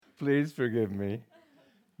Please forgive me,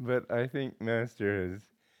 but I think Master has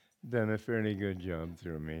done a fairly good job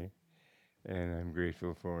through me, and I'm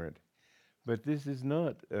grateful for it. But this is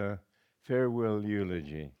not a farewell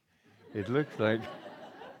eulogy. It looks like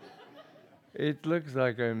it looks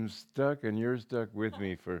like I'm stuck and you're stuck with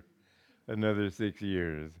me for another 6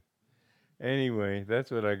 years. Anyway,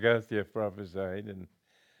 that's what Agastya prophesied, and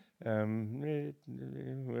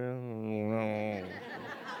well,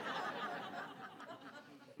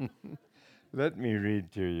 let me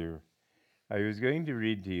read to you. I was going to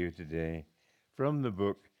read to you today from the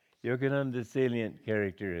book Yogananda's Salient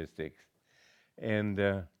Characteristics, and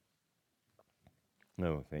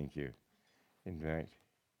no, thank you. In fact,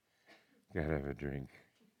 gotta have a drink.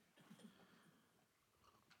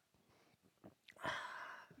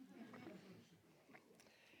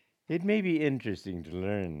 It may be interesting to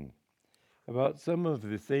learn about some of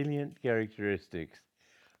the salient characteristics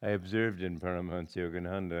I observed in Paramahansa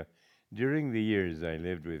Yogananda during the years I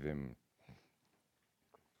lived with him.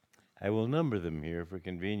 I will number them here for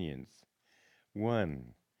convenience.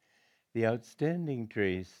 1. The outstanding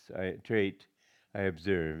trait I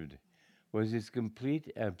observed was his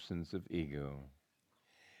complete absence of ego.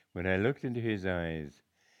 When I looked into his eyes,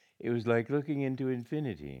 it was like looking into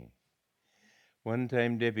infinity. One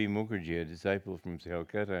time, Devi Mukherjee, a disciple from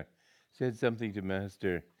Calcutta, said something to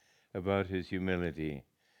Master about his humility.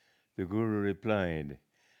 The Guru replied,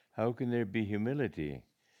 "How can there be humility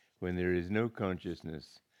when there is no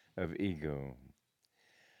consciousness of ego?"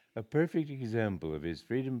 A perfect example of his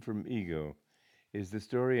freedom from ego is the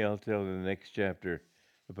story I'll tell in the next chapter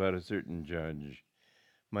about a certain judge.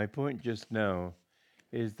 My point just now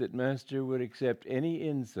is that Master would accept any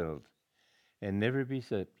insult and never be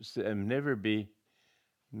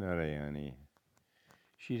Narayani.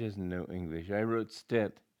 She doesn't know English. I wrote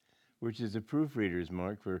stet, which is a proofreader's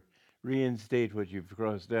mark for reinstate what you've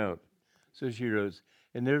crossed out. So she wrote,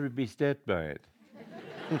 and never be stet by it.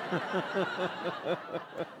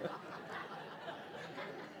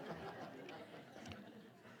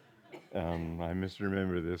 I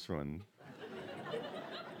misremember this one.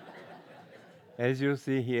 As you'll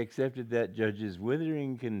see, he accepted that judge's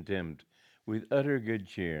withering contempt with utter good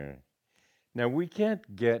cheer. Now, we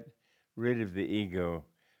can't get rid of the ego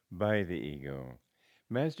by the ego.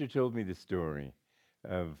 Master told me the story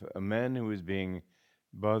of a man who was being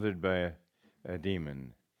bothered by a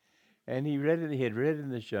demon. And he had read in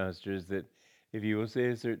the Shastras that if you will say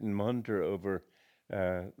a certain mantra over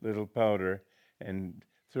a little powder and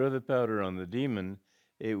throw the powder on the demon,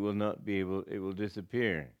 it will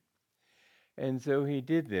disappear. And so he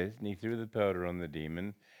did this, and he threw the powder on the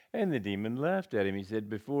demon, and the demon laughed at him. He said,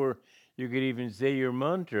 "Before you could even say your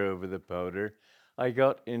mantra over the powder, I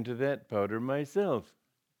got into that powder myself."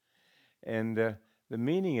 And the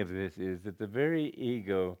meaning of this is that the very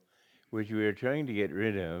ego which we are trying to get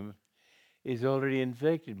rid of is already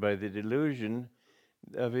infected by the delusion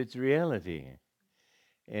of its reality.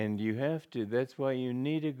 And that's why you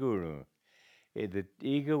need a guru. The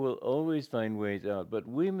ego will always find ways out, but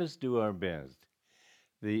we must do our best.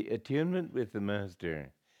 The attunement with the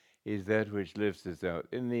Master is that which lifts us out.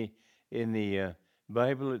 In the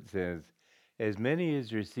Bible it says, "As many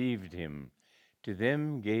as received him, to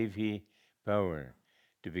them gave he power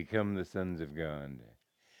to become the sons of God."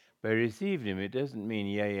 By received him, it doesn't mean,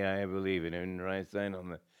 yeah, I believe it, and I sign on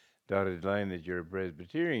the dotted line that you're a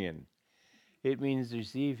Presbyterian. It means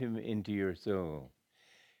receive him into your soul.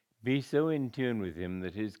 Be so in tune with him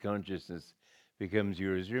that his consciousness becomes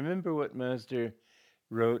yours. Remember what Master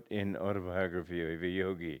wrote in Autobiography of a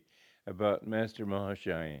Yogi about Master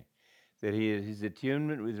Mahashaya, that his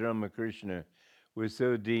attunement with Ramakrishna was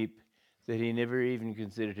so deep that he never even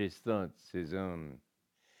considered his thoughts his own.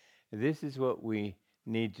 This is what we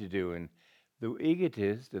need to do. And the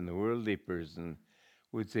egotist and the worldly person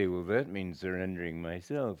would say, well, that means surrendering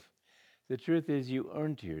myself. The truth is, you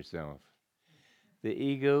aren't yourself. The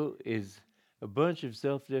ego is a bunch of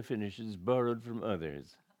self-definitions borrowed from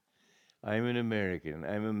others. I'm an American.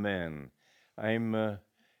 I'm a man. I'm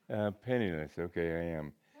penniless. Okay, I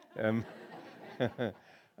am.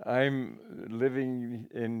 I'm living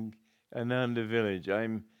in Ananda village.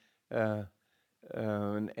 I'm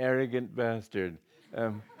an arrogant bastard.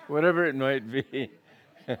 Whatever it might be.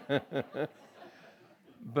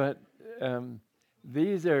 But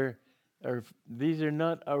these are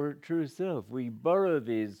not our true self. We borrow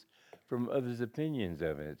these from others' opinions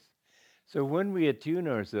of it. So when we attune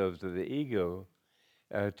ourselves to the ego,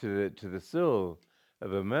 to the soul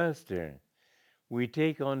of a master, we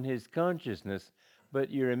take on his consciousness.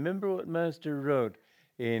 But you remember what Master wrote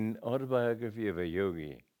in Autobiography of a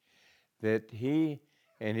Yogi, that he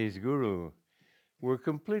and his guru were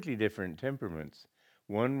completely different temperaments.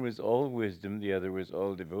 One was all wisdom, the other was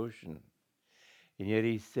all devotion. And yet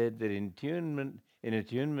he said that in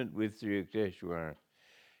attunement with Sri Yukteswar,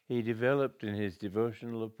 he developed in his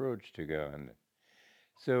devotional approach to God.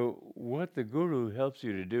 So what the Guru helps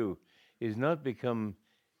you to do is not become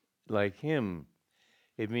like him.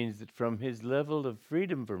 It means that from his level of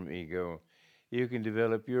freedom from ego, you can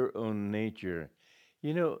develop your own nature.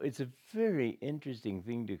 You know, it's a very interesting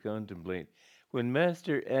thing to contemplate. When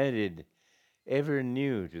Master added ever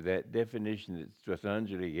new to that definition that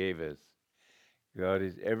Swatanjali gave us, God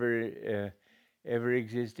is ever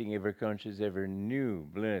existing, ever conscious, ever new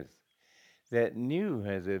bliss. That new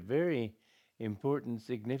has a very important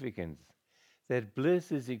significance. That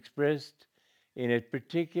bliss is expressed in a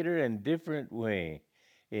particular and different way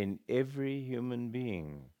in every human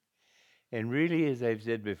being. And really, as I've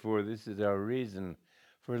said before, this is our reason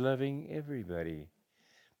for loving everybody,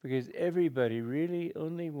 because everybody really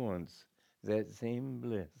only wants that same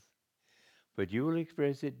bliss. But you will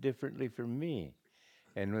express it differently from me.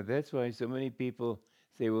 And that's why so many people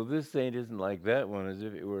say, well, this saint isn't like that one, as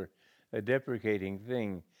if it were a deprecating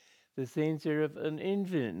thing. The saints are of an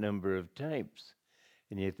infinite number of types,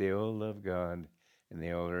 and yet they all love God, and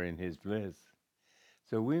they all are in His bliss.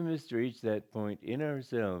 So we must reach that point in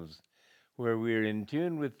ourselves where we are in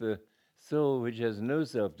tune with the soul which has no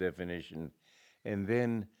self-definition, and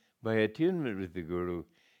then by attunement with the Guru,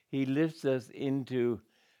 he lifts us into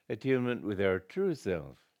attunement with our true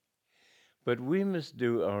self. But we must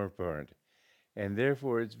do our part, and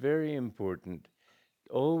therefore it's very important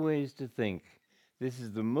always to think this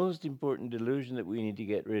is the most important delusion that we need to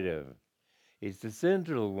get rid of. It's the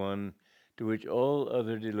central one to which all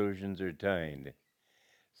other delusions are tied.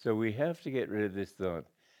 So we have to get rid of this thought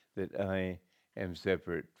that I am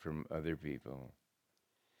separate from other people.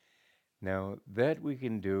 Now, that we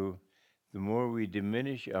can do, the more we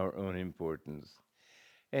diminish our own importance.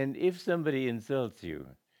 And if somebody insults you,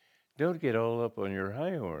 don't get all up on your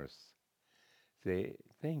high horse. Say,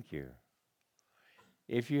 thank you.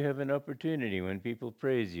 If you have an opportunity when people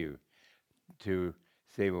praise you to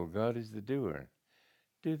say, well, God is the doer,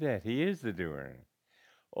 do that. He is the doer.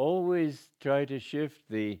 Always try to shift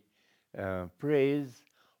the praise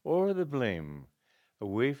or the blame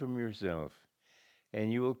away from yourself,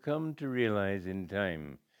 and you will come to realize in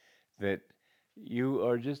time that you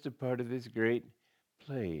are just a part of this great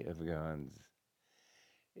play of God's.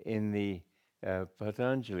 In the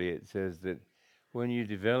Patanjali, it says that when you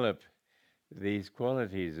develop these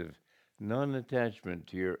qualities of non-attachment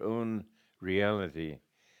to your own reality,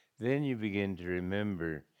 then you begin to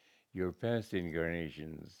remember your past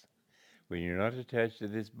incarnations. When you're not attached to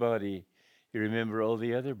this body, you remember all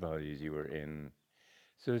the other bodies you were in.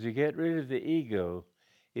 So to get rid of the ego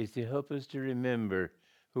is to help us to remember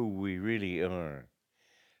who we really are.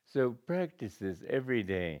 So practice this every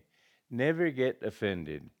day. Never get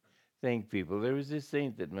offended. Thank people. There was this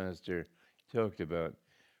saint that Master talked about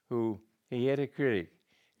who he had a critic.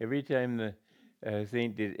 Every time the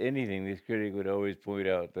saint did anything, this critic would always point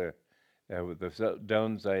out the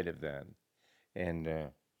downside of that. And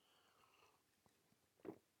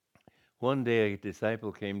one day a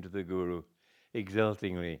disciple came to the Guru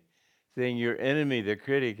exultingly, saying, your enemy, the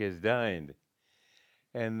critic, has died.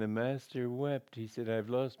 And the Master wept. He said, I've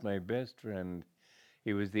lost my best friend.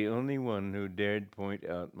 He was the only one who dared point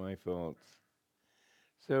out my faults.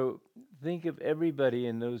 So think of everybody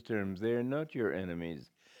in those terms. They are not your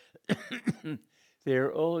enemies. They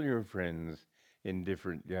are all your friends in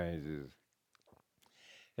different guises.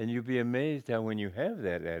 And you'll be amazed how when you have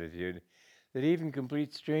that attitude, that even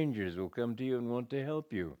complete strangers will come to you and want to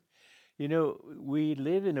help you. You know, we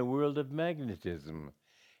live in a world of magnetism.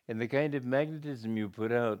 And the kind of magnetism you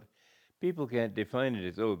put out, people can't define it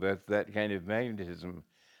as, oh, that's that kind of magnetism.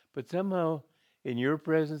 But somehow, in your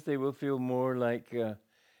presence, they will feel more like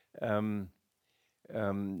helping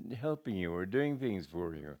you or doing things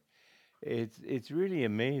for you. It's really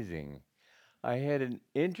amazing. I had an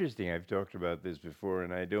interesting, I've talked about this before,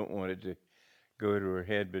 and I don't want it to go to her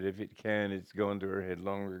head, but if it can, it's gone to her head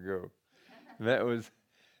long ago. That was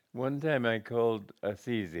one time I called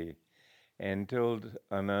Assisi and told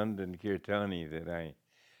Anand and Kirtani that I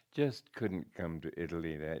just couldn't come to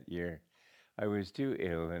Italy that year. I was too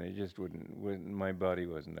ill, and it just wouldn't, my body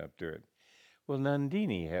wasn't up to it. Well,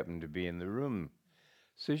 Nandini happened to be in the room.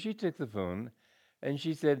 So she took the phone, and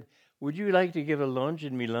she said, would you like to give a launch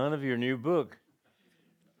in Milan of your new book?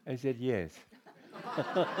 I said, yes.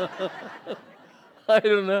 I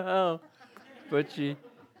don't know how, but she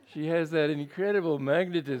has that incredible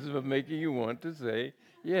magnetism of making you want to say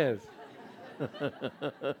yes.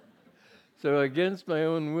 So against my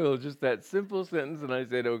own will, just that simple sentence, and I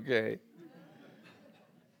said, okay.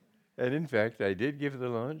 And in fact, I did give the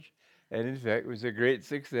launch, and in fact, it was a great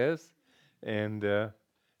success, and so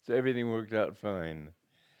everything worked out fine.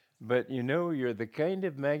 But you know, you're the kind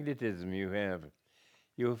of magnetism you have,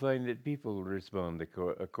 you'll find that people will respond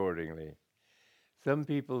accordingly. Some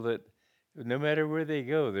people that, no matter where they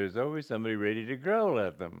go, there's always somebody ready to growl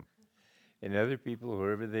at them. And other people,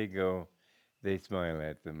 wherever they go, they smile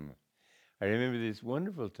at them. I remember this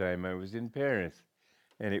wonderful time I was in Paris,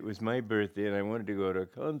 and it was my birthday, and I wanted to go to a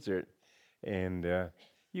concert. And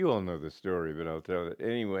you all know the story, but I'll tell it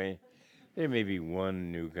anyway. There may be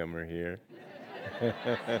one newcomer here.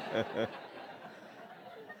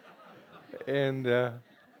 And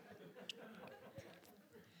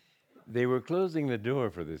they were closing the door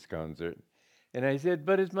for this concert. And I said,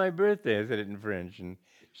 but it's my birthday. I said it in French. And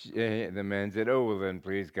the man said, oh, well, then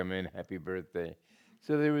please come in. Happy birthday.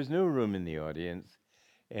 So there was no room in the audience.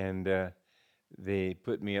 And they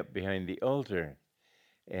put me up behind the altar.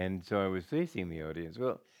 And so I was facing the audience.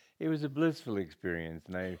 Well, it was a blissful experience.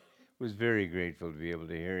 And I was very grateful to be able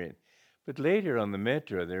to hear it. But later on the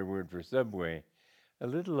metro, their word for subway, a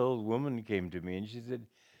little old woman came to me and she said,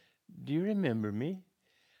 do you remember me?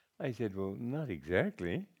 I said, well, not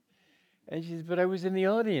exactly. And she said, but I was in the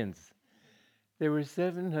audience. There were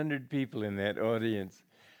 700 people in that audience.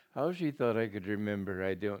 How she thought I could remember,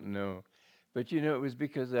 I don't know. But you know, it was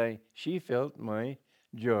because she felt my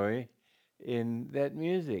joy in that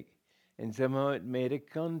music. And somehow it made a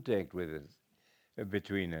contact with us,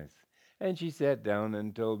 between us. And she sat down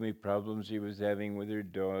and told me problems she was having with her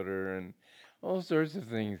daughter and all sorts of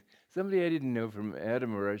things. Somebody I didn't know from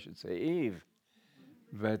Adam, or I should say Eve.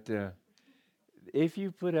 But if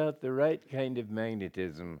you put out the right kind of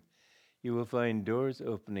magnetism, you will find doors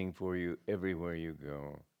opening for you everywhere you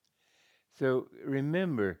go. So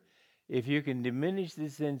remember, if you can diminish the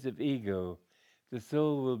sense of ego, the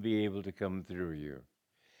soul will be able to come through you.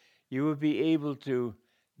 You will be able to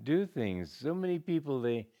do things. So many people,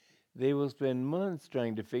 they will spend months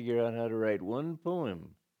trying to figure out how to write one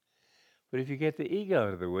poem. But if you get the ego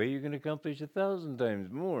out of the way, you can accomplish 1,000 times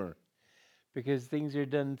more because things are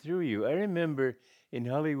done through you. I remember in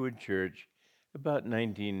Hollywood Church about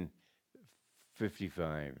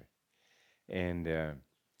 1955, and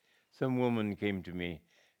some woman came to me,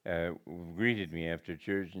 greeted me after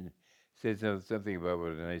church, and said something about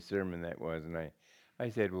what a nice sermon that was, and I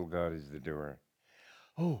said, well, God is the door.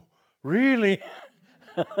 Oh, really?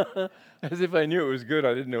 As if I knew it was good.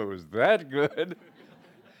 I didn't know it was that good.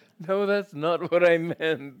 No, that's not what I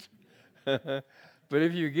meant. But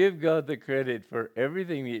if you give God the credit for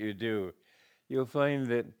everything that you do, you'll find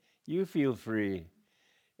that you feel free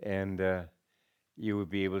and you will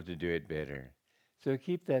be able to do it better. So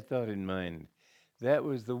keep that thought in mind. That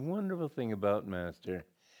was the wonderful thing about Master.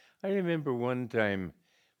 I remember one time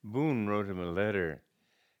Boone wrote him a letter,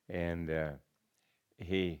 and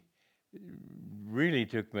he really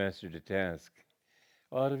took Master to task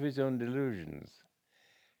out of his own delusions.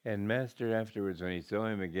 And Master, afterwards, when he saw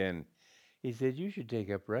him again, he said, you should take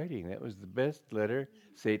up writing. That was the best letter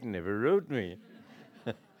Satan ever wrote me.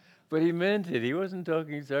 But he meant it. He wasn't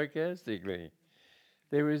talking sarcastically.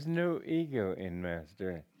 There was no ego in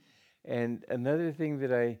Master. And another thing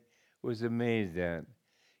that I was amazed at,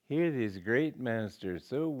 here this great Master,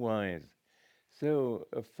 so wise, so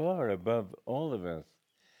far above all of us,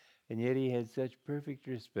 and yet he had such perfect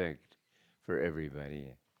respect for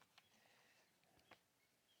everybody.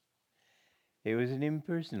 It was an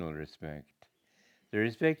impersonal respect. The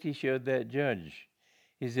respect he showed that judge,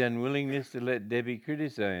 his unwillingness to let Debbie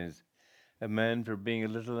criticize a man for being a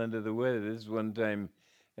little under the weather. This one time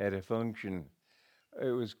at a function.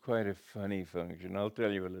 It was quite a funny function. I'll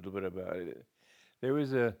tell you a little bit about it. There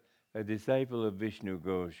was a disciple of Vishnu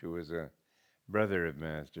Ghosh who was a brother of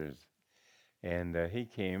Master's, and he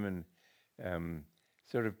came and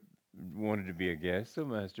sort of wanted to be a guest, so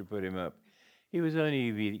Master put him up. He was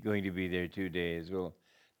only going to be there 2 days. Well,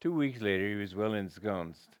 2 weeks later, he was well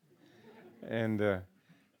ensconced. And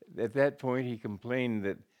at that point, he complained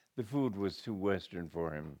that the food was too Western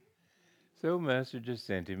for him. So Master just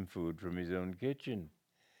sent him food from his own kitchen.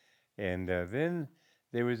 And then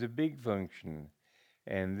there was a big function.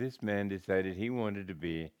 And this man decided he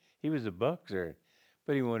was a boxer,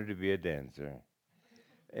 but he wanted to be a dancer.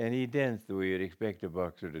 And he danced the way you'd expect a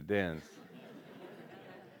boxer to dance.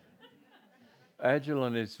 Agile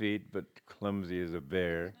on his feet, but clumsy as a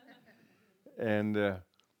bear. And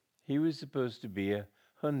he was supposed to be a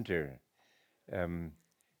hunter,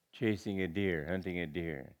 chasing a deer, hunting a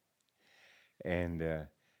deer. And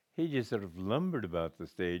he just sort of lumbered about the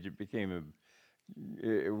stage. It became a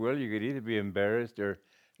Well, you could either be embarrassed or,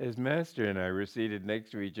 as Master and I were seated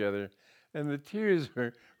next to each other, and the tears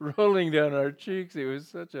were rolling down our cheeks. It was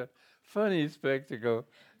such a funny spectacle.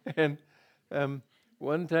 And um,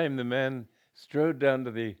 one time the man strode down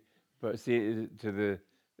to the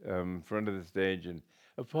front of the stage and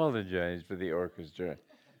apologized for the orchestra.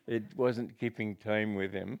 It wasn't keeping time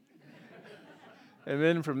with him. And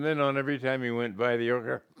then from then on, every time he went by the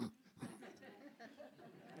orchestra,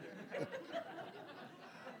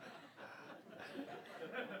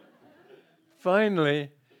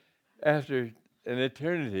 finally, after an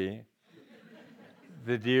eternity,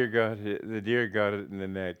 the deer got it in the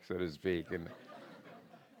neck, so to speak, and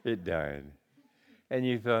it died. And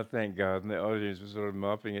you thought, thank God, and the audience was sort of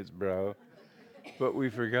mopping its brow. But we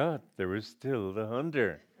forgot there was still the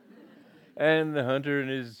hunter. And the hunter and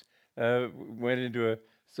his went into a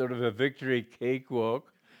sort of a victory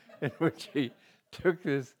cakewalk in which he took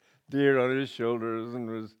this deer on his shoulders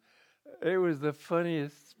and it was the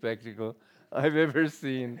funniest spectacle I've ever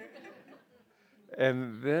seen.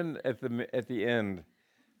 And then at the end,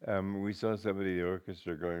 we saw somebody in the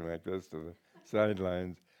orchestra going like this to the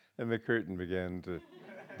sidelines, and the curtain began to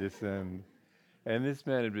descend. And this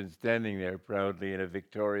man had been standing there proudly in a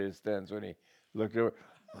victorious stance when he looked over.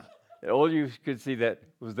 All you could see that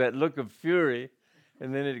was that look of fury,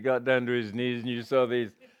 and then it got down to his knees, and you saw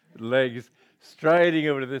these legs striding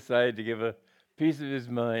over to the side to give a piece of his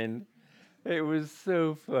mind. It was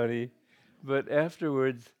so funny. But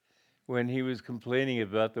afterwards, when he was complaining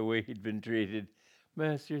about the way he'd been treated,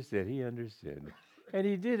 Master said he understood. And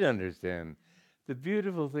he did understand. The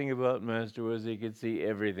beautiful thing about Master was he could see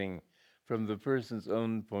everything from the person's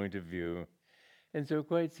own point of view. And so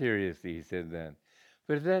quite seriously he said that.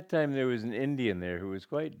 But at that time there was an Indian there who was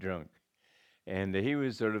quite drunk. And he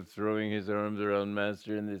was sort of throwing his arms around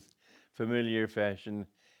Master in this familiar fashion.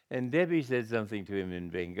 And Debbie said something to him in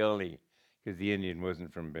Bengali, because the Indian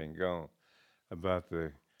wasn't from Bengal, about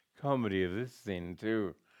the comedy of this scene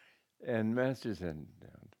too. And Master said,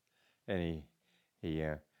 "Don't." And he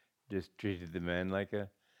just treated the man like a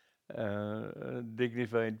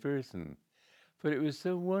dignified person. But it was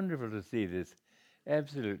so wonderful to see this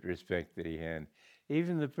absolute respect that he had.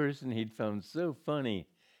 Even the person he'd found so funny,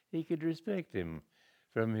 he could respect him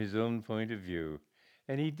from his own point of view.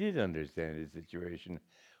 And he did understand his situation.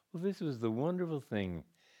 Well, this was the wonderful thing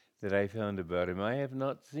that I found about him. I have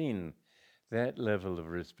not seen that level of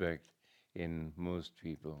respect in most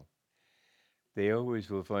people. They always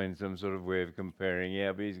will find some sort of way of comparing.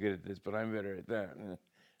 Yeah, but he's good at this, but I'm better at that.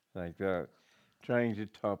 Like that. Trying to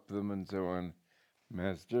top them and so on.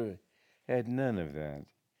 Master had none of that.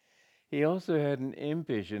 He also had an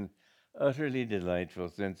impish and utterly delightful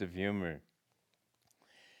sense of humor.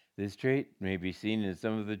 This trait may be seen in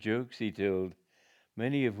some of the jokes he told,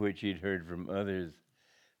 many of which he'd heard from others.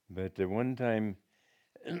 But one time,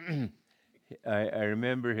 I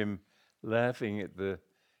remember him laughing at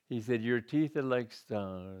he said, "Your teeth are like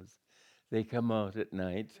stars. They come out at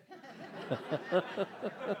night."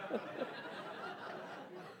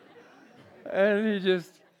 And he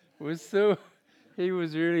just was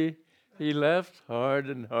he laughed hard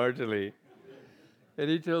and heartily. And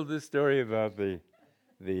he told this story about the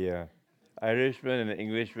Irishman and an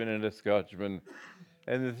Englishman and a Scotchman,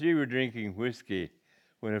 and the three were drinking whiskey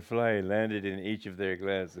when a fly landed in each of their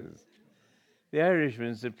glasses. The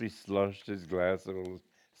Irishman simply sloshed his glass a little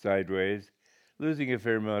sideways, losing a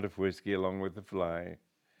fair amount of whiskey along with the fly.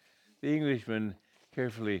 The Englishman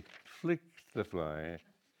carefully flicked the fly,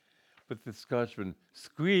 but the Scotchman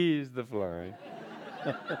squeezed the fly.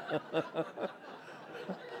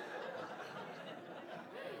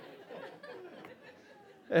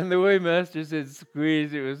 And the way Master said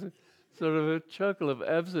squeeze, it was sort of a chuckle of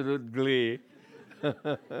absolute glee.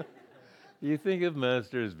 You think of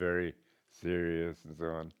Master as very serious and so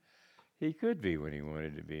on. He could be when he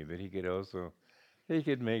wanted to be, but he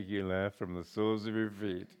could make you laugh from the soles of your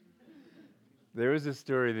feet. There was a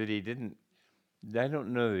story that I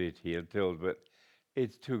don't know that he had told, but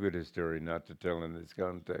it's too good a story not to tell in this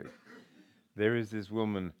context. There was this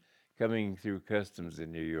woman coming through customs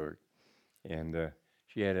in New York, and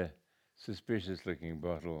she had a suspicious looking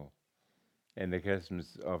bottle. And the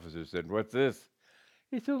customs officer said, "What's this?"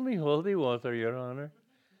 "It's only holy water, Your Honor."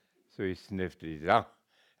 So he sniffed it. He said, "Ah,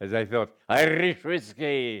 as I thought, Irish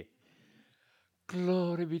whiskey."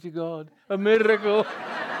 Glory be to God, a miracle.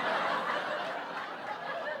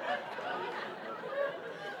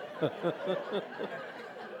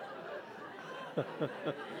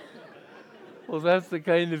 Well, that's the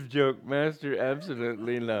kind of joke Master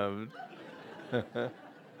absolutely loved.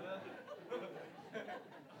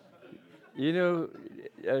 You know,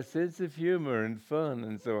 a sense of humor and fun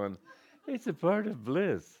and so on. It's a part of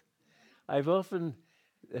bliss. I've often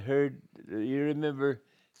heard, you remember,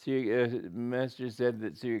 Master said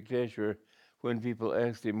that Sri Yukteswar, when people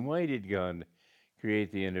asked him, why did God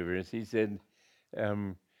create the universe? He said,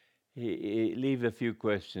 um, he leave a few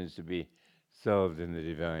questions to be solved in the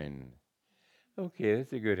divine. Okay,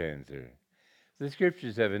 that's a good answer. The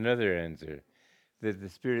scriptures have another answer, that the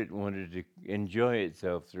Spirit wanted to enjoy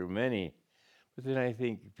itself through many. But then I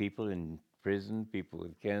think people in prison, people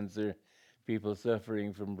with cancer, people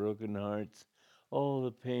suffering from broken hearts, all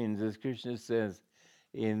the pains, as Krishna says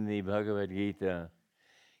in the Bhagavad Gita,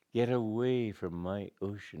 get away from my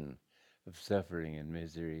ocean of suffering and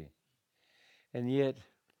misery. And yet,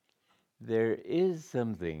 there is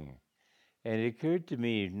something, and it occurred to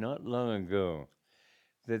me not long ago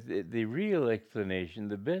that the real explanation,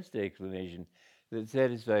 the best explanation that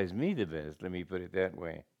satisfies me the best, let me put it that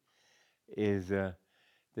way, is that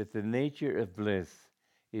the nature of bliss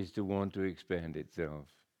is to want to expand itself.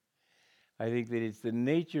 I think that it's the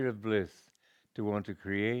nature of bliss to want to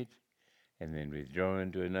create and then withdraw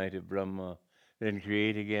into a night of Brahma, then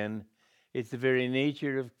create again. It's the very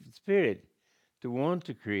nature of spirit to want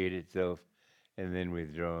to create itself and then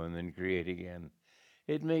withdraw and then create again.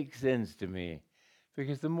 It makes sense to me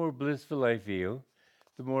because the more blissful I feel,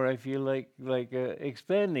 the more I feel like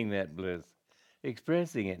expanding that bliss,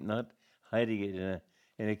 expressing it, not hiding it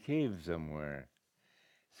in a cave somewhere.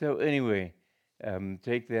 So anyway,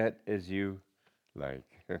 take that as you like.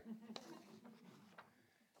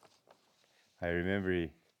 I remember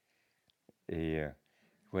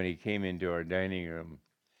when he came into our dining room.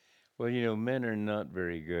 Well, you know, men are not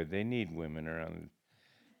very good. They need women around.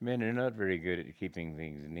 Men are not very good at keeping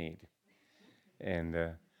things neat.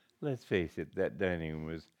 And let's face it, that dining room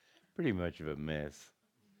was pretty much of a mess.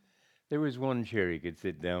 There was one chair he could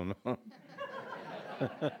sit down on.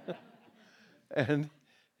 And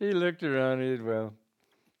he looked around and said, well,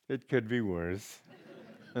 it could be worse.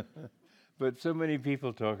 But so many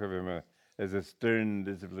people talk of him as a stern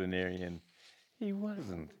disciplinarian. He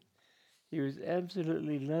wasn't. He was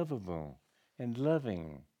absolutely lovable and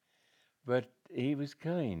loving. But he was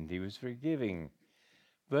kind, he was forgiving.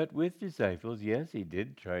 But with disciples, yes, he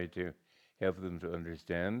did try to help them to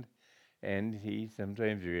understand. And he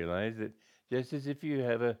sometimes realized that just as if you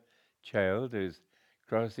have a child who's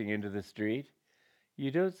crossing into the street, you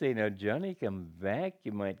don't say, now, Johnny, come back,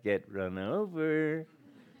 you might get run over.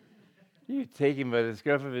 You take him by the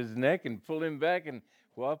scruff of his neck and pull him back and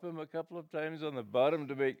whop him a couple of times on the bottom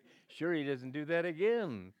to make sure he doesn't do that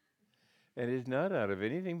again. And it's not out of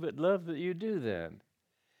anything but love that you do that.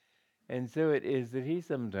 And so it is that he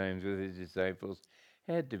sometimes, with his disciples,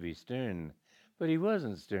 had to be stern. But he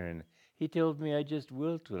wasn't stern. He told me, I just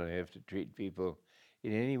wilt when I have to treat people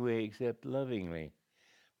in any way except lovingly.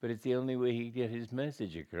 But it's the only way he could get his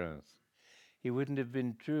message across. He wouldn't have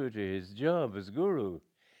been true to his job as guru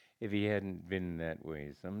if he hadn't been that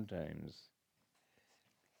way sometimes.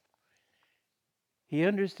 He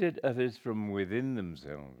understood others from within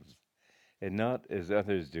themselves, and not as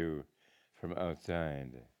others do from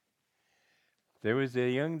outside. There was a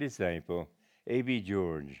young disciple, A.B.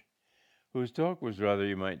 George, whose talk was rather,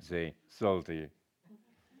 you might say, salty,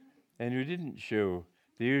 and who didn't show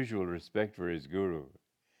the usual respect for his guru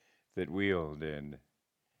that we all did.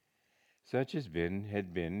 Such had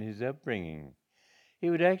been his upbringing. He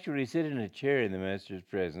would actually sit in a chair in the master's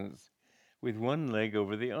presence with one leg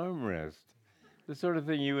over the armrest, the sort of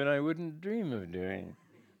thing you and I wouldn't dream of doing.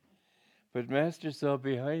 But master saw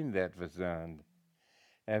behind that facade,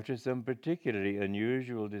 after some particularly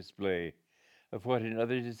unusual display of what in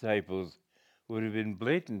other disciples would have been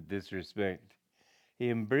blatant disrespect, he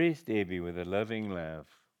embraced A.B. with a loving laugh.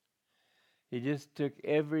 He just took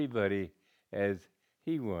everybody as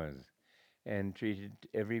he was and treated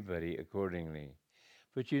everybody accordingly.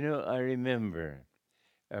 But you know, I remember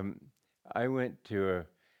um, I went to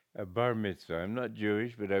a bar mitzvah. I'm not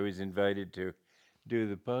Jewish, but I was invited to do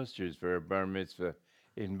the postures for a bar mitzvah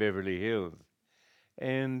in Beverly Hills.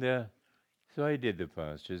 And so I did the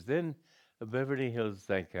postures. Then a Beverly Hills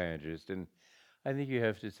psychiatrist, and I think you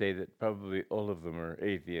have to say that probably all of them are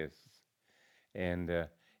atheists. And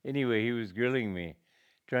anyway, he was grilling me,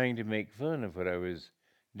 trying to make fun of what I was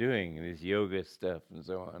doing, this yoga stuff and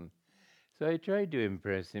so on. So I tried to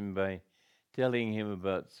impress him by telling him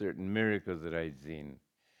about certain miracles that I'd seen.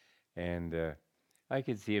 And I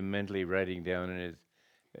could see him mentally writing down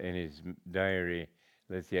in his diary,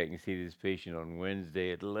 let's see, I can see this patient on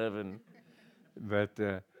Wednesday at 11.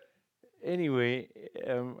 But anyway,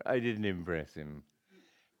 I didn't impress him.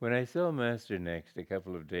 When I saw Master next, a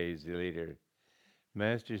couple of days later,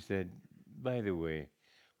 Master said, by the way,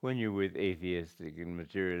 when you're with atheistic and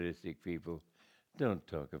materialistic people, don't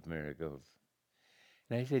talk of miracles.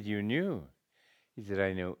 And I said, you knew? He said,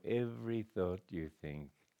 I know every thought you think.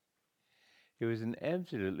 It was an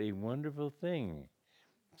absolutely wonderful thing.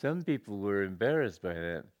 Some people were embarrassed by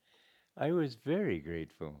that. I was very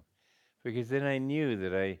grateful because then I knew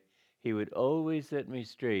that he would always set me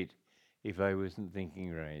straight if I wasn't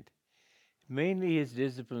thinking right. Mainly his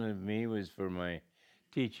discipline of me was for my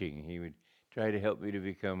teaching. He would try to help me to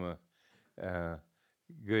become a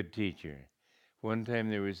good teacher. One time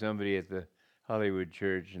there was somebody at the Hollywood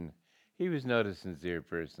church, and he was not a sincere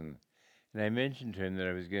person. And I mentioned to him that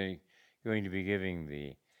I was going to be giving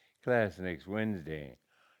the class next Wednesday.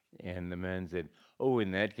 And the man said, oh,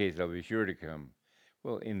 in that case, I'll be sure to come.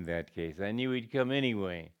 Well, in that case, I knew he'd come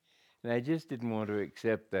anyway. And I just didn't want to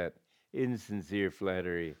accept that insincere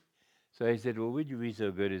flattery. So I said, well, would you be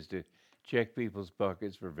so good as to check people's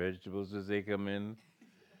pockets for vegetables as they come in?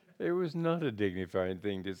 It was not a dignified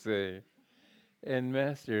thing to say. And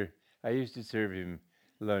Master, I used to serve him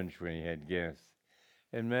lunch when he had guests.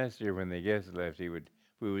 And Master, when the guests left, we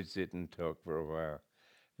would sit and talk for a while.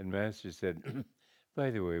 And Master said, by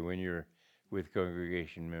the way, when you're with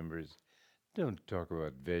congregation members, don't talk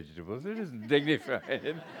about vegetables. It isn't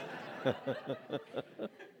dignified.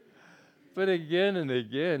 But again and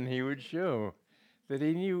again, he would show that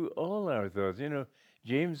he knew all our thoughts. You know,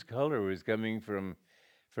 James Culler was coming from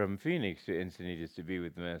Phoenix to Encinitas to be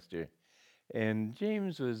with Master. And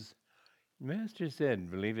Master said,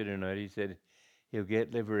 believe it or not, he said, he'll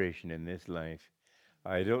get liberation in this life.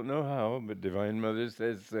 I don't know how, but Divine Mother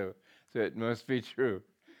says so. So it must be true.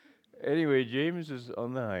 Anyway, James was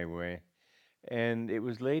on the highway, and it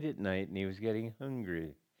was late at night, and he was getting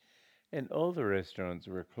hungry. And all the restaurants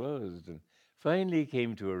were closed. And finally he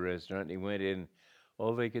came to a restaurant, and he went in.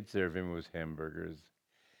 All they could serve him was hamburgers.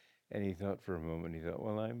 And he thought for a moment,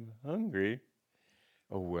 well, I'm hungry.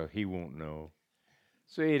 Oh, well, he won't know.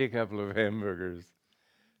 So he ate a couple of hamburgers.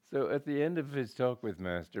 So at the end of his talk with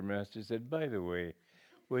Master said, by the way,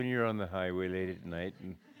 when you're on the highway late at night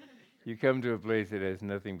and you come to a place that has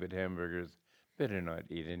nothing but hamburgers, better not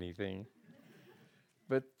eat anything.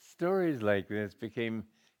 But stories like this became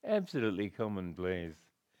absolutely commonplace.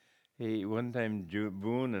 One time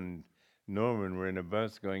Boone and Norman were in a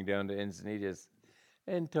bus going down to Encinitas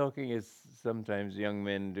and talking as sometimes young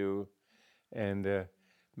men do. And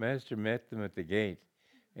Master met them at the gate,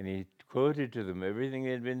 and he quoted to them everything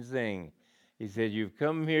they'd been saying. He said, you've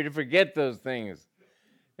come here to forget those things.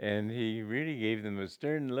 And he really gave them a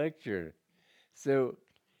stern lecture. So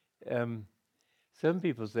some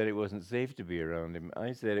people said it wasn't safe to be around him.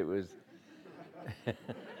 I said it was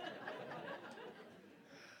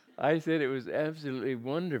I said it was absolutely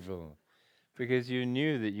wonderful because you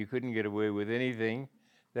knew that you couldn't get away with anything.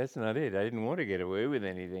 That's not it. I didn't want to get away with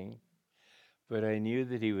anything. But I knew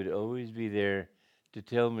that he would always be there to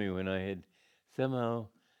tell me when I had somehow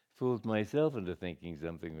fooled myself into thinking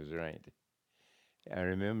something was right. I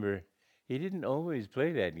remember he didn't always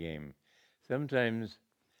play that game. Sometimes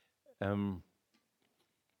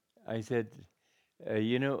I said,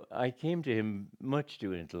 I came to him much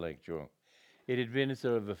too intellectual. It had been a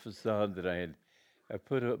sort of a facade that I had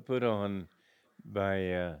put on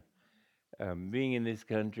by being in this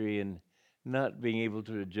country and not being able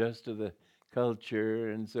to adjust to the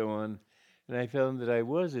culture and so on. And I found that I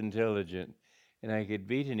was intelligent and I could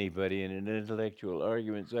beat anybody in an intellectual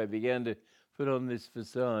argument. So I began to put on this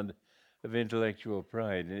facade of intellectual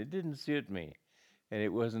pride, and it didn't suit me, and it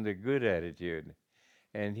wasn't a good attitude.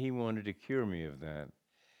 And he wanted to cure me of that.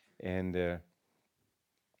 And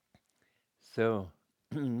so,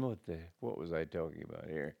 what was I talking about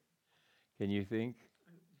here? Can you think?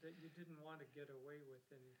 That you didn't want to get away with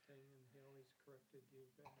anything, and he always corrected you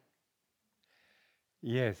back.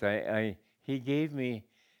 Yes, he gave me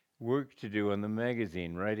work to do on the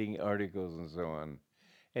magazine, writing articles and so on.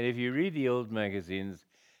 And if you read the old magazines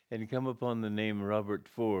and come upon the name Robert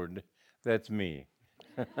Ford, that's me.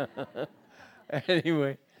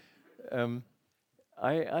 Anyway, one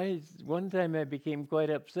time I became quite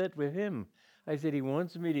upset with him. I said he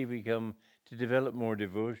wants me to develop more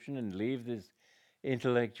devotion and leave this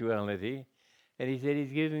intellectuality, and he said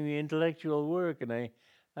he's giving me intellectual work, and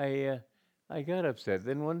I got upset.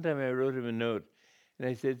 Then one time I wrote him a note, and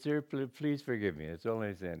I said, "Sir, please forgive me." That's all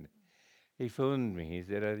I said. He phoned me. He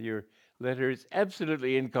said, "Your letter is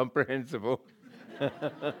absolutely incomprehensible."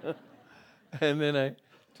 And then I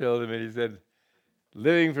told him, and he said,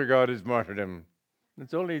 "Living for God is martyrdom."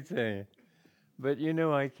 That's all he'd say. But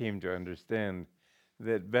I came to understand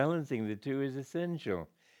that balancing the two is essential.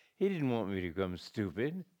 He didn't want me to become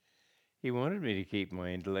stupid. He wanted me to keep my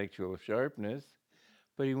intellectual sharpness,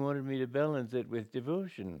 but he wanted me to balance it with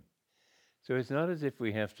devotion. So it's not as if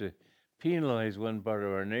we have to penalize one part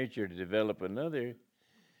of our nature to develop another,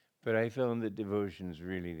 but I found that devotion's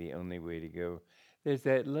really the only way to go. There's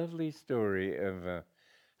that lovely story of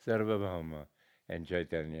Sarvabhauma and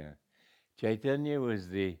Chaitanya. Chaitanya was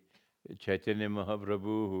the Chaitanya Mahaprabhu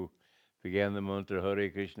who began the mantra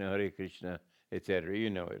Hare Krishna, etc.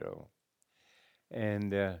 You know it all.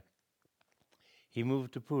 And he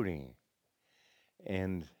moved to Puri,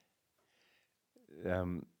 and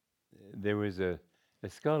there was a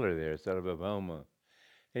scholar there, Sarvabhauma,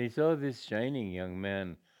 and he saw this shining young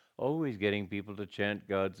man always getting people to chant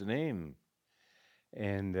God's name.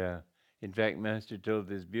 And in fact, Master told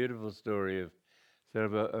this beautiful story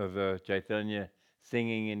of Chaitanya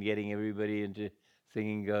singing and getting everybody into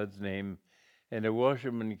singing God's name. And a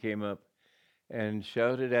washerman came up and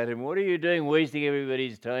shouted at him, "What are you doing wasting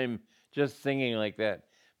everybody's time just singing like that?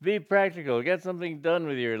 Be practical, get something done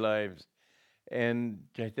with your lives." And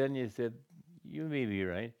Chaitanya said, "You may be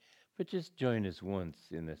right, but just join us once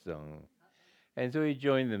in the song." And so he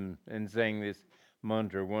joined them and sang this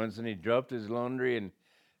mantra once, and he dropped his laundry and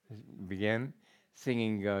began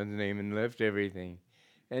singing God's name and left everything.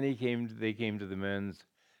 And they came to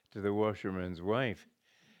the washerman's wife,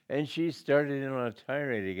 and she started in on a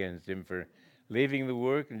tirade against him for leaving the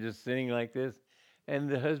work and just sitting like this. And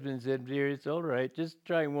the husband said, "Dear, it's all right. Just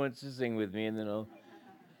try once to sing with me, and then I'll."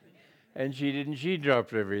 And she didn't. She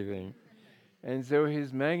dropped everything. And so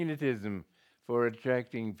his magnetism for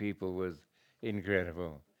attracting people was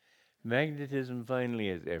incredible. Magnetism finally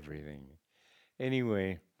is everything.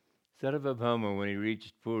 Anyway, Sarvabhauma, when he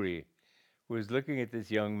reached Puri, was looking at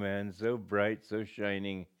this young man, so bright, so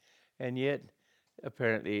shining, and yet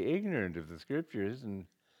apparently ignorant of the scriptures and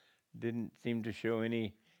didn't seem to show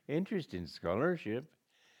any interest in scholarship.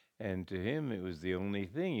 And to him, it was the only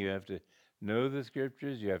thing. You have to know the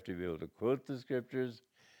scriptures, you have to be able to quote the scriptures,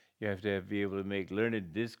 you have to be able to make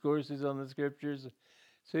learned discourses on the scriptures.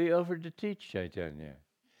 So he offered to teach Chaitanya.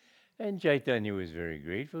 And Chaitanya was very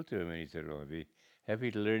grateful to him, and he said, "Well, I'd be happy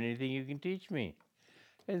to learn anything you can teach me."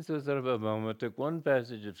 And so Sarvabhauma took one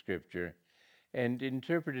passage of scripture and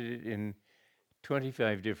interpreted it in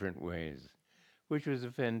 25 different ways, which was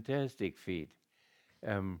a fantastic feat.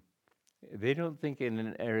 They don't think in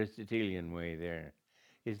an Aristotelian way there.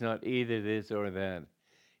 It's not either this or that.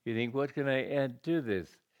 You think, what can I add to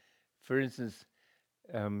this? For instance,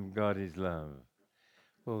 God is love.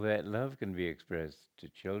 Well, that love can be expressed to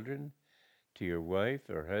children, to your wife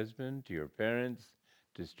or husband, to your parents,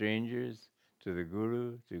 to strangers, to the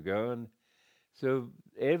Guru, to God. So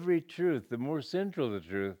every truth, the more central the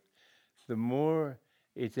truth, the more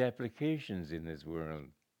its applications in this world.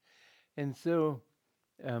 And so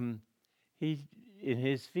he, in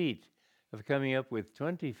his feat of coming up with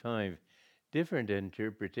 25 different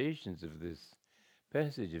interpretations of this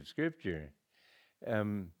passage of Scripture,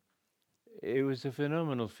 it was a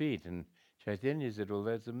phenomenal feat. And Chaitanya said, "Well,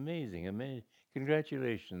 that's amazing.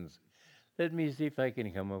 Congratulations. Let me see if I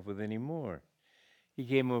can come up with any more." He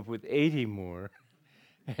came up with 80 more.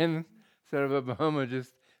 And Sarvabhauma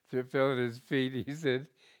just fell at his feet. He said,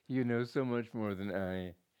 "You know so much more than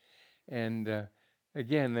I." And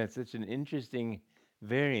again, that's such an interesting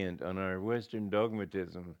variant on our Western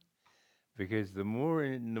dogmatism, because the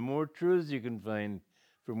more truths you can find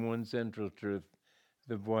from one central truth,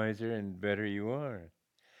 the wiser and better you are.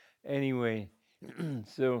 Anyway,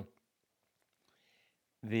 so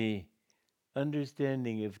the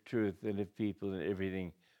understanding of truth and of people and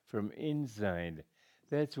everything from inside,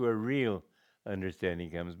 that's where real understanding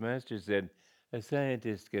comes. Master said a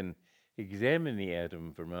scientist can examine the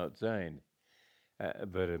atom from outside,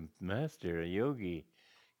 but a master, a yogi,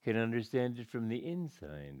 can understand it from the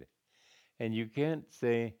inside. And you can't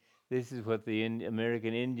say, this is what the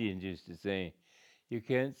American Indians used to say, you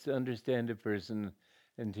can't understand a person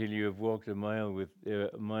until you have walked a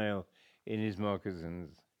mile in his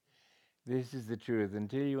moccasins. This is the truth.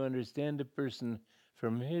 Until you understand a person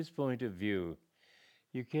from his point of view,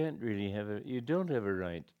 you don't have a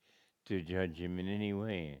right to judge him in any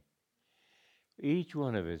way. Each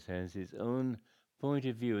one of us has his own point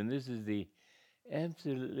of view, and this is the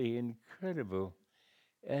absolutely incredible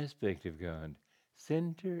aspect of God.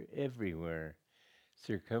 Center everywhere,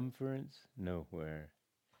 circumference nowhere.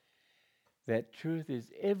 That truth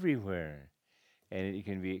is everywhere, and it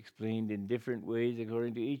can be explained in different ways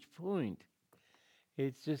according to each point.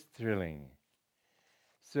 It's just thrilling.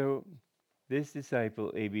 So this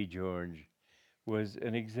disciple, A.B. George, was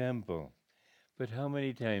an example. But how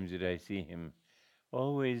many times did I see him?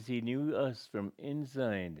 Always he knew us from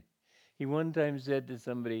inside. He one time said to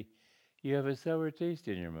somebody, "You have a sour taste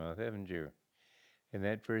in your mouth, haven't you?" And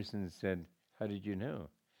that person said, "How did you know?"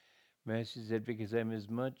 Master said, "Because I'm as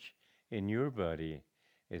much in your body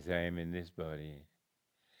as I am in this body."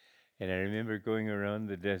 And I remember going around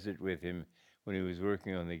the desert with him when he was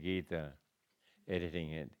working on the Gita,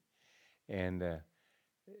 editing it. And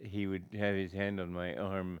he would have his hand on my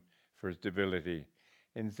arm for stability.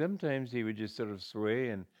 And sometimes he would just sort of sway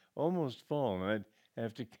and almost fall, and I'd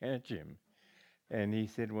have to catch him. And he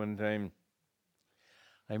said one time,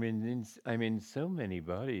 I'm in so many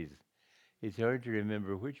bodies, it's hard to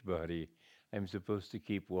remember which body I'm supposed to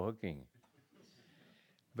keep walking.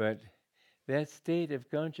 But that state of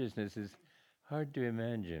consciousness is hard to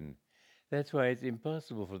imagine. That's why it's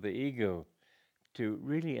impossible for the ego to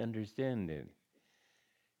really understand it.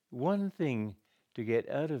 One thing to get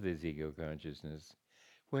out of this ego consciousness,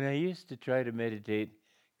 when I used to try to meditate,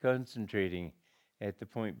 concentrating at the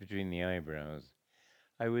point between the eyebrows,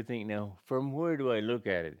 I would think, now, from where do I look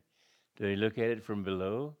at it? Do I look at it from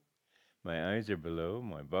below? My eyes are below,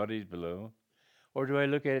 my body's below. Or do I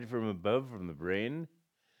look at it from above, from the brain?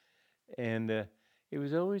 And it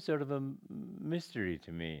was always sort of a mystery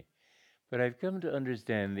to me. But I've come to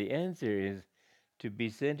understand the answer is to be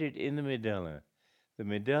centered in the medulla. The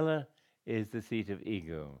medulla is the seat of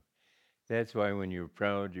ego. That's why when you're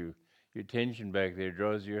proud, your tension back there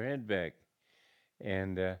draws your head back.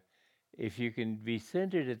 And if you can be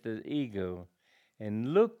centered at the ego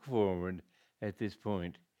and look forward at this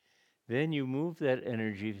point, then you move that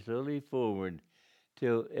energy slowly forward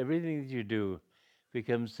till everything that you do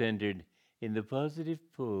becomes centered in the positive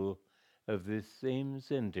pull of this same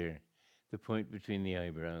center, the point between the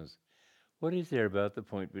eyebrows. What is there about the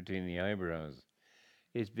point between the eyebrows?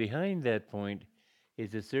 It's behind that point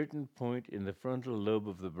is a certain point in the frontal lobe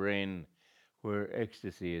of the brain where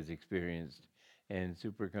ecstasy is experienced and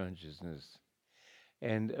superconsciousness.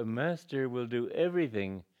 And a master will do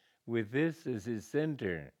everything with this as his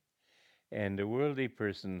center. And a worldly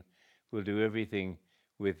person will do everything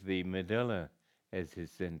with the medulla as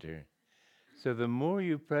his center. So the more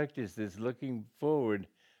you practice this looking forward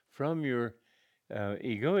from your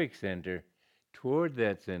egoic center toward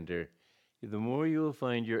that center, the more you will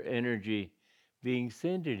find your energy being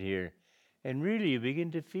centered here. And really, you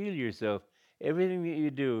begin to feel yourself. Everything that you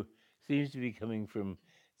do seems to be coming from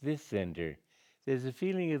this center. There's a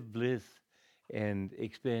feeling of bliss and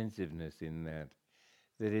expansiveness in that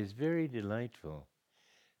that is very delightful.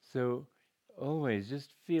 So always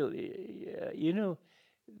just feel,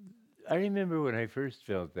 I remember when I first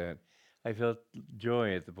felt that. I felt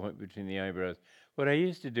joy at the point between the eyebrows. What I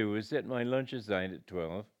used to do was set my lunch aside at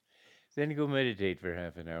 12, then go meditate for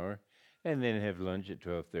half an hour, and then have lunch at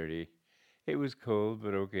 12:30. It was cold,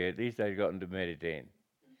 but okay, at least I'd gotten to meditate.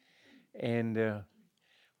 And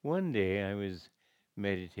one day I was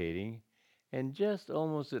meditating, and just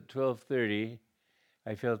almost at 12:30,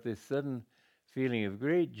 I felt this sudden feeling of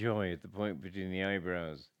great joy at the point between the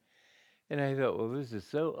eyebrows. And I thought, well, this is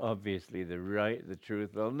so obviously the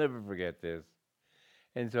truth. I'll never forget this.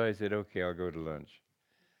 And so I said, okay, I'll go to lunch.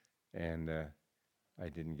 And I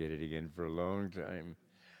didn't get it again for a long time.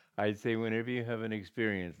 I'd say whenever you have an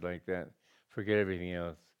experience like that, forget everything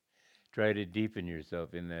else. Try to deepen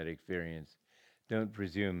yourself in that experience. Don't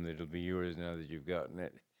presume that it'll be yours now that you've gotten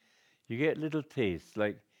it. You get little tastes,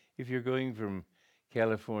 like if you're going from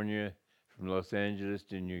California, from Los Angeles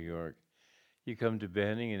to New York, you come to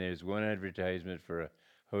Banning and there's one advertisement for a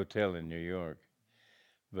hotel in New York,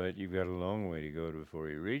 but you've got a long way to go before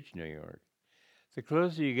you reach New York. The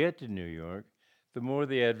closer you get to New York, the more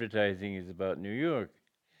the advertising is about New York.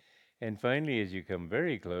 And finally, as you come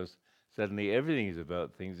very close, suddenly everything is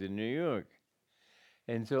about things in New York.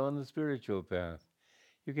 And so on the spiritual path,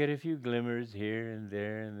 you get a few glimmers here and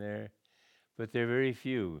there, but they're very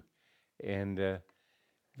few. And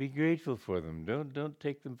be grateful for them. Don't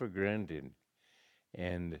take them for granted.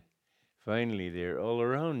 And finally, they're all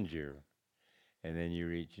around you. And then you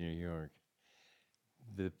reach New York.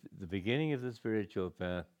 The beginning of the spiritual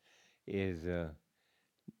path is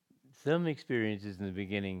some experiences in the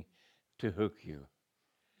beginning to hook you.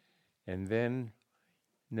 And then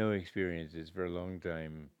no experiences for a long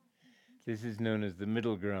time. This is known as the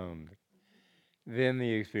middle ground. Then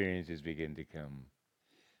the experiences begin to come.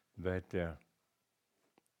 But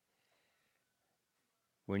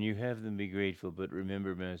when you have them, be grateful, but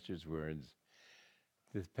remember Master's words.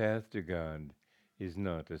 This path to God is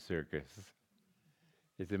not a circus.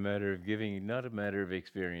 It's a matter of giving, not a matter of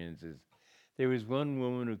experiences. There was one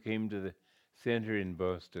woman who came to the center in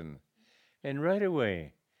Boston, and right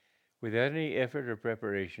away, without any effort or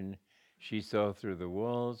preparation, she saw through the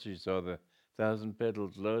walls, she saw the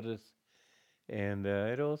 1,000-petaled lotus, and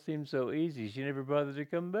it all seemed so easy. She never bothered to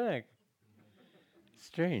come back.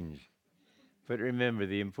 strange. But remember,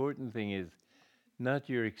 the important thing is not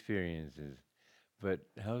your experiences, but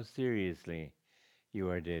how seriously you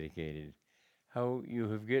are dedicated. How you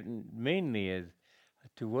have gotten, mainly as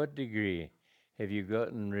to what degree have you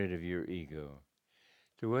gotten rid of your ego?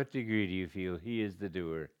 To what degree do you feel he is the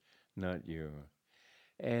doer, not you?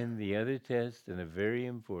 And the other test, and a very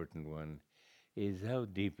important one, is how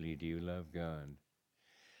deeply do you love God?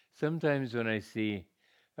 Sometimes when I see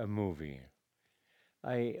a movie,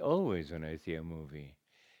 when I see a movie,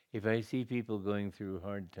 if I see people going through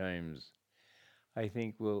hard times, I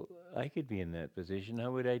think, well, I could be in that position.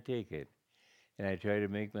 How would I take it? And I try to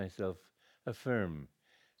make myself affirm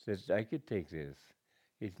that I could take this.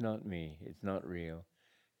 It's not me. It's not real.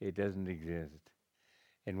 It doesn't exist.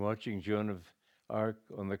 And watching Joan of Arc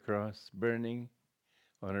on the cross burning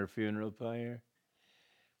on her funeral pyre,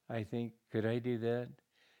 I think, could I do that?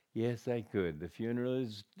 Yes, I could.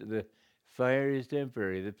 The fire is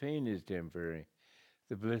temporary. The pain is temporary.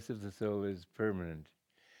 The bliss of the soul is permanent.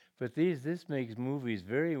 But this makes movies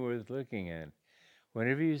very worth looking at.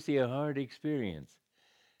 Whenever you see a hard experience,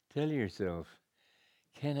 tell yourself,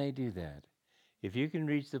 can I do that? If you can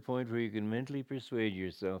reach the point where you can mentally persuade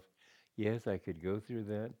yourself, yes, I could go through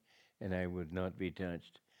that and I would not be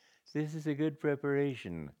touched. This is a good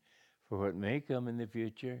preparation for what may come in the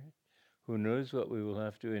future. Who knows what we will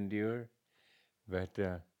have to endure? But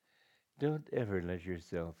don't ever let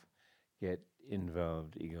yourself get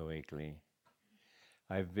involved egoically.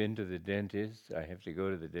 I've been to the dentist. I have to go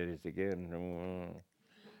to the dentist again.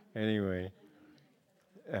 Anyway,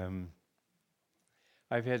 um,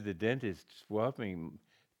 I've had the dentist swapping,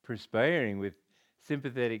 perspiring with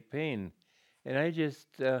sympathetic pain. And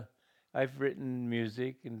I've written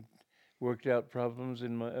music and worked out problems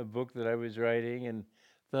in a book that I was writing and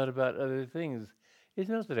thought about other things. It's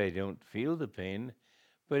not that I don't feel the pain,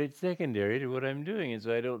 but it's secondary to what I'm doing, and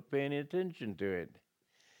so I don't pay any attention to it.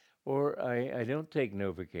 Or I don't take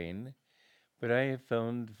Novocaine, but I have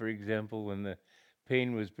found, for example, when the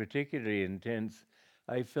pain was particularly intense,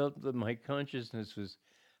 I felt that my consciousness was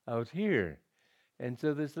out here. And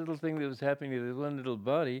so this little thing that was happening to this one little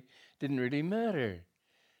body didn't really matter.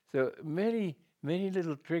 So many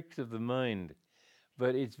little tricks of the mind.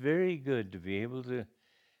 But it's very good to be able to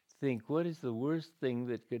think, what is the worst thing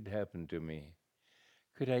that could happen to me?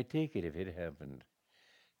 Could I take it if it happened?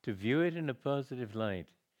 To view it in a positive light.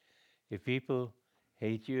 If people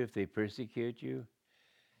hate you, if they persecute you,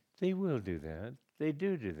 they will do that. They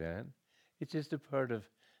do that. It's just a part of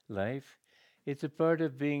life. It's a part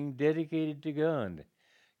of being dedicated to God.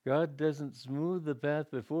 God doesn't smooth the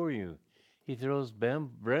path before you. He throws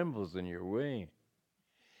brambles in your way.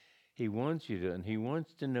 He wants you to, and he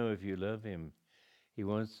wants to know if you love him. He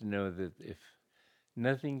wants to know that if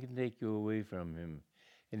nothing can take you away from him,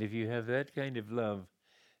 and if you have that kind of love,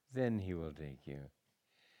 then he will take you.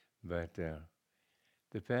 But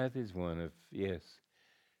the path is one of, yes,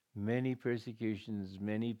 many persecutions,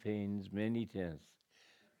 many pains, many tests.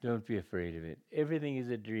 Don't be afraid of it. Everything is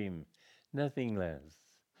a dream. Nothing lasts.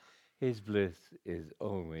 His bliss is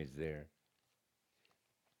always there.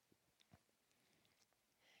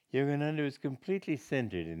 Yogananda was completely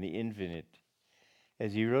centered in the infinite.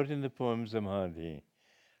 As he wrote in the poem Samadhi,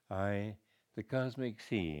 I, the cosmic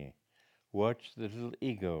sea, watch the little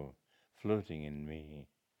ego floating in me.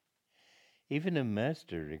 Even a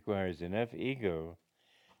master requires enough ego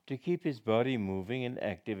to keep his body moving and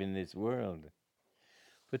active in this world.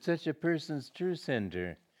 But such a person's true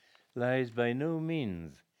center lies by no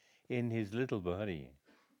means in his little body.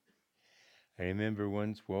 I remember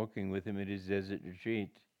once walking with him at his desert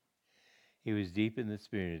retreat. He was deep in the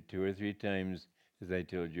spirit 2 or 3 times, as I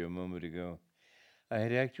told you a moment ago. I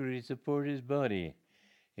had actually supported his body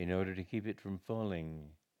in order to keep it from falling.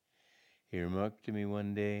 He remarked to me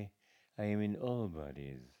one day, I am in all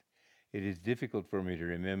bodies. It is difficult for me to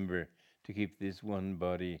remember to keep this one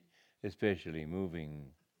body especially moving.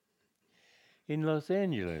 In Los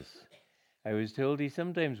Angeles, I was told he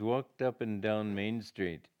sometimes walked up and down Main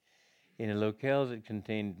Street in a locale that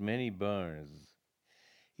contained many bars.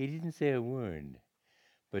 He didn't say a word,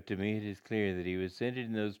 but to me it is clear that he was centered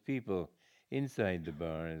in those people inside the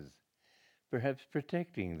bars, perhaps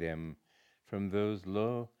protecting them from those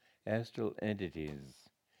low astral entities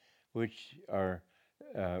which are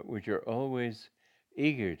always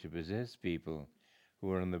eager to possess people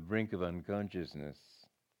who are on the brink of unconsciousness.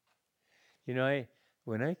 You know,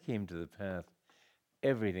 when I came to the path,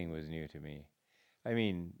 everything was new to me. I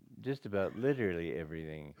mean, just about literally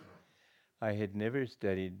everything. I had never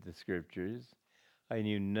studied the scriptures. I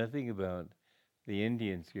knew nothing about the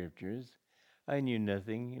Indian scriptures. I knew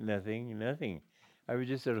nothing. I was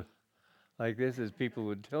just sort of like this as people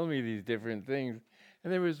would tell me these different things.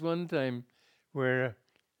 And there was one time where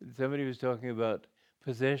somebody was talking about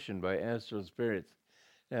possession by astral spirits.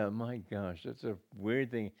 Now, my gosh, that's a weird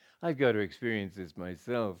thing. I've got to experience this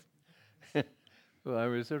myself. Well, I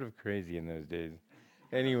was sort of crazy in those days.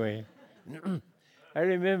 Anyway, I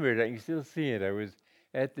remembered, I can still see it. I was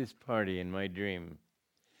at this party in my dream.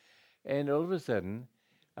 And all of a sudden,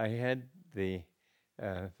 I had the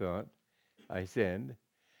thought, I said,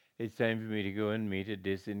 it's time for me to go and meet a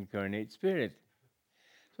disincarnate spirit.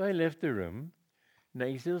 So I left the room, and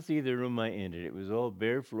I can still see the room I entered. It was all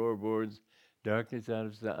bare floorboards, darkness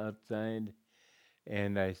outside,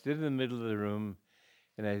 and I stood in the middle of the room,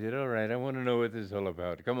 and I said, all right, I want to know what this is all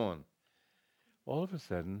about. Come on. All of a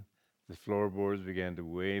sudden, the floorboards began to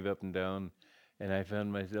wave up and down, and I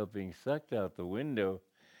found myself being sucked out the window,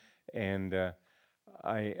 and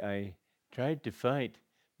I tried to fight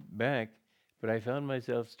back, but I found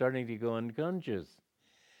myself starting to go unconscious.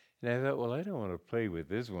 And I thought, well, I don't want to play with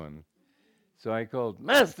this one. So I called,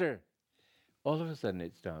 Master! All of a sudden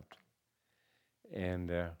it stopped.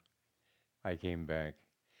 And I came back.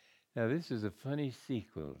 Now, this is a funny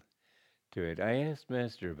sequel to it. I asked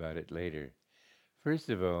Master about it later. First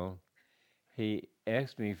of all, he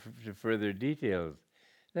asked me for further details.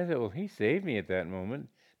 And I thought, well, he saved me at that moment.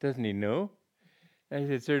 Doesn't he know? I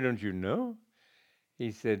said, sir, don't you know?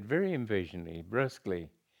 He said very impatiently, brusquely,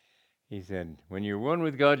 he said, when you're one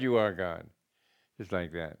with God, you are God. Just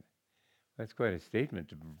like that. That's quite a statement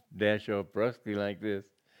to dash off brusquely like this.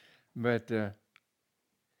 But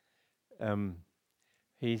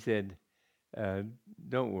he said,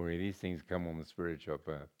 don't worry, these things come on the spiritual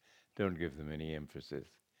path. Don't give them any emphasis.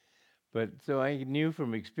 But so I knew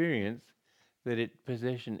from experience that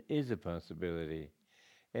possession is a possibility.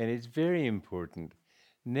 And it's very important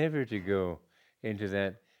never to go into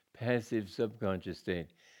that passive subconscious state.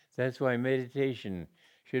 That's why meditation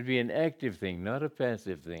should be an active thing, not a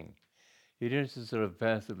passive thing. You don't just sort of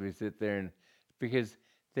passively sit there because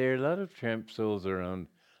there are a lot of tramp souls around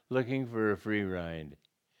looking for a free ride.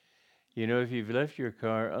 You know, if you've left your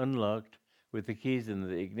car unlocked with the keys in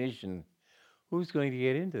the ignition, who's going to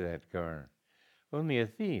get into that car? Only a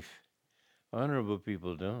thief. Honorable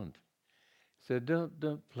people don't. So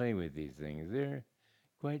don't play with these things. They're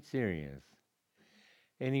quite serious.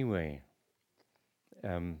 Anyway,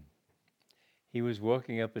 he was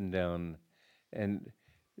walking up and down and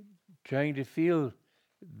trying to feel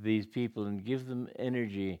these people and give them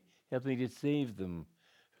energy, helping to save them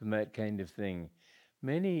from that kind of thing.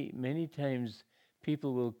 Many times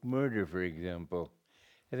people will murder, for example,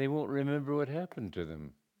 and they won't remember what happened to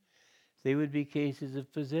them. They would be cases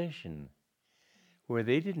of possession where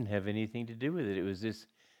they didn't have anything to do with it. It was this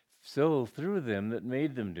soul through them that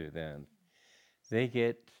made them do that. They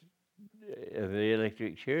get the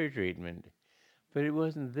electric chair treatment, but it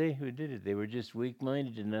wasn't they who did it. They were just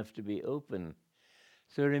weak-minded enough to be open.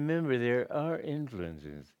 So remember, there are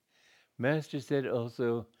influences. Master said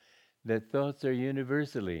also that thoughts are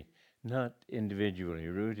universally, not individually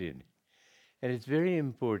rooted. And it's very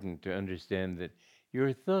important to understand that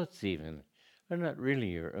your thoughts even are not really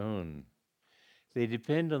your own. They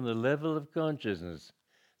depend on the level of consciousness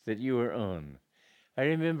that you are on. I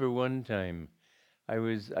remember one time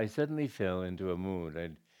I suddenly fell into a mood.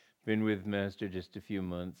 I'd been with Master just a few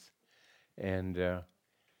months, and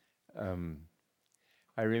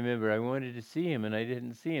I remember I wanted to see him, and I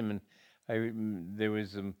didn't see him, and there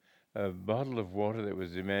was a bottle of water that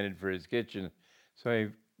was demanded for his kitchen, so I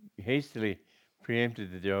hastily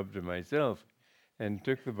preempted the job to myself and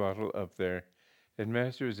took the bottle up there, and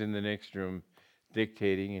Master was in the next room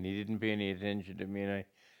dictating, and he didn't pay any attention to me, and I,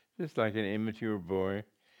 just like an immature boy,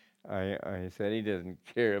 I said he doesn't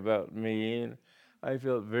care about me, and I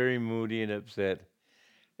felt very moody and upset,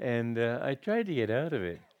 and I tried to get out of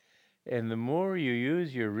it. And the more you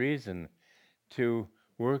use your reason to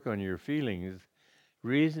work on your feelings,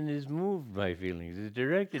 reason is moved by feelings, is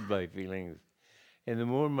directed by feelings. And the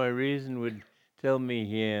more my reason would tell me,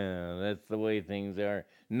 yeah, that's the way things are,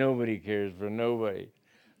 nobody cares for nobody,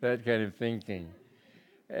 that kind of thinking.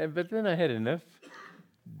 But then I had enough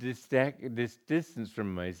this distance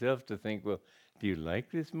from myself to think, well, do you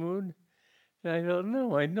like this mood? And I thought,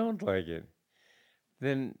 no, I don't like it.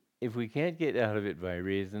 Then if we can't get out of it by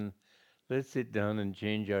reason, let's sit down and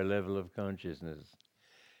change our level of consciousness.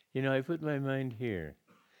 You know, I put my mind here.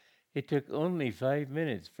 It took only 5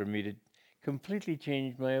 minutes for me to completely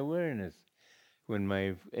change my awareness. When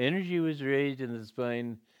my energy was raised in the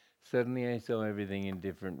spine, suddenly I saw everything in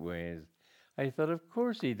different ways. I thought, of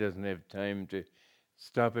course he doesn't have time to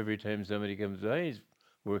stop every time somebody comes by. He's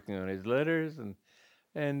working on his letters,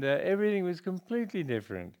 and everything was completely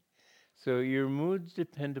different. So your moods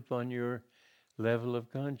depend upon your level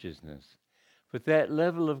of consciousness. But that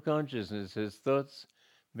level of consciousness has thoughts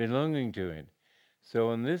belonging to it. So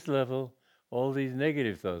on this level, all these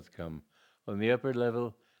negative thoughts come. On the upper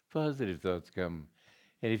level, positive thoughts come.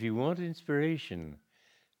 And if you want inspiration,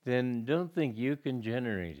 then don't think you can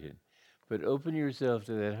generate it, but open yourself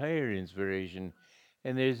to that higher inspiration,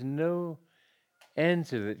 and there's no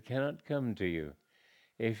answer that cannot come to you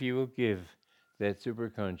if you will give that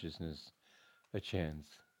superconsciousness a chance.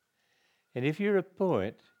 And if you're a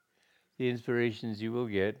poet, the inspirations you will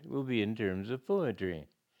get will be in terms of poetry.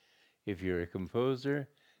 If you're a composer,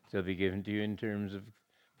 they'll be given to you in terms of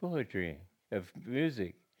poetry, of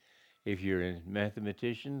music. If you're a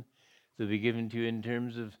mathematician, they'll be given to you in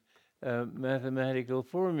terms of mathematical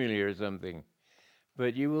formulae or something.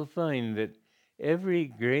 But you will find that every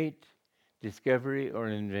great discovery or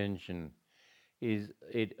invention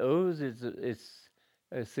owes its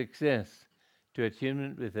success to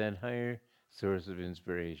attunement with that higher source of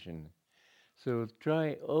inspiration. So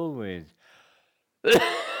try always.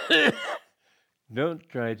 Don't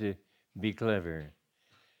try to be clever.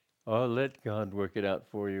 Oh, let God work it out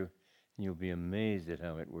for you, and you'll be amazed at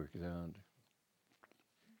how it works out.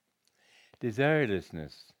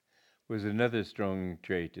 Desirelessness was another strong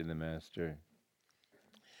trait in the master.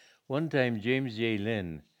 One time, James J.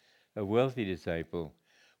 Lin, a wealthy disciple,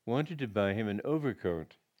 wanted to buy him an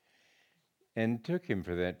overcoat and took him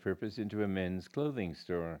for that purpose into a men's clothing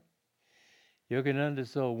store. Yogananda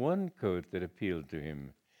saw one coat that appealed to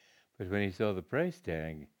him, but when he saw the price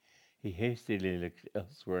tag, he hastily looked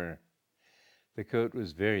elsewhere. The coat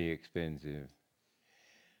was very expensive.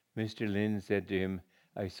 Mr. Lin said to him,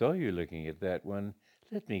 "I saw you looking at that one.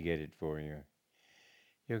 Let me get it for you."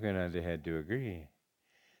 Yogananda had to agree.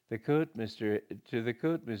 To the coat,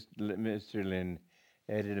 Mr. Lin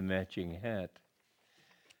added a matching hat.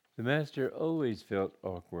 The master always felt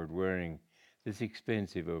awkward wearing this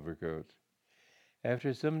expensive overcoat.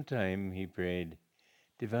 After some time, he prayed,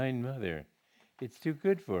 "Divine Mother, it's too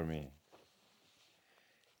good for me.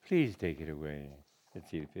 Please take it away."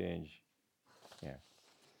 Let's see the page. Yeah.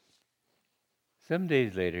 Some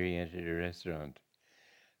days later, he entered a restaurant.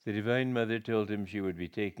 The Divine Mother told him she would be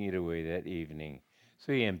taking it away that evening,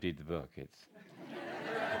 so he emptied the buckets.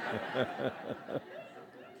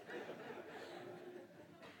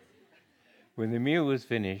 When the meal was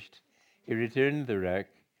finished, he returned to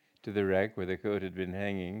the rack where the coat had been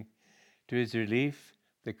hanging. To his relief,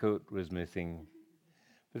 the coat was missing.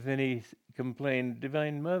 But then he complained,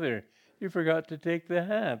 "Divine Mother, you forgot to take the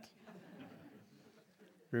hat."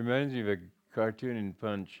 Reminds me of a cartoon in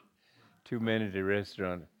Punch. Two men at a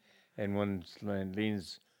restaurant, and one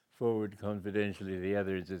leans forward confidentially to the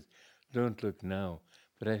other and says, "Don't look now,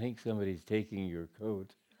 but I think somebody's taking your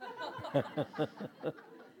coat."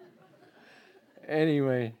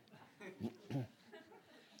 Anyway,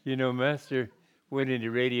 Master went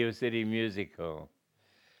into Radio City Music Hall,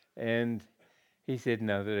 and he said,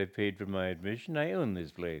 "Now that I've paid for my admission, I own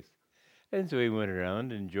this place." And so he went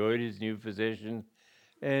around, enjoyed his new position,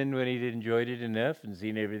 and when he'd enjoyed it enough and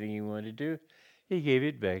seen everything he wanted to, he gave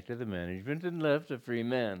it back to the management and left a free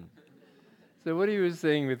man. So what he was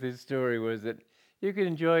saying with his story was that you can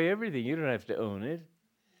enjoy everything. You don't have to own it.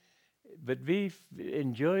 But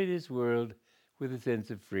enjoy this world with a sense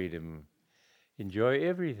of freedom. Enjoy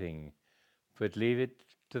everything, but leave it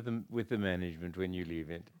with the management when you leave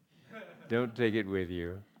it. Don't take it with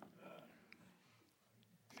you.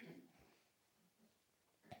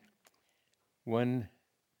 One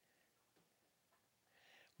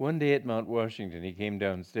day at Mount Washington, he came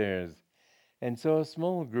downstairs and saw a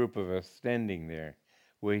small group of us standing there,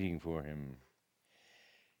 waiting for him.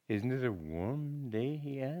 "Isn't it a warm day?"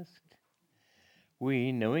 he asked.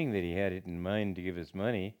 We, knowing that he had it in mind to give us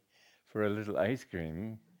money for a little ice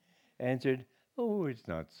cream, answered, "Oh, it's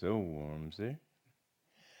not so warm, sir."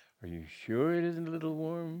 "Are you sure it isn't a little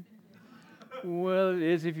warm?" "Well, it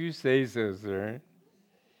is if you say so, sir."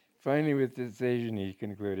 Finally, with decision, he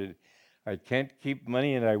concluded, "I can't keep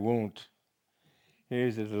money and I won't.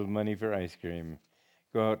 Here's a little money for ice cream.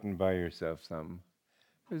 Go out and buy yourself some."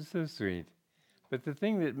 It was so sweet. But the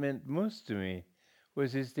thing that meant most to me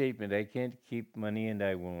was his statement, "I can't keep money and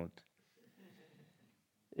I won't."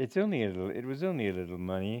 It was only a little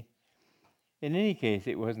money. In any case,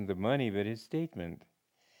 it wasn't the money, but his statement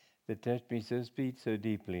that touched me so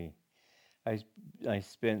deeply. I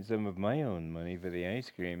spent some of my own money for the ice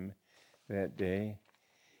cream that day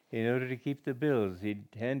in order to keep the bills he'd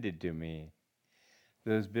handed to me.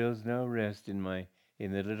 Those bills now rest in the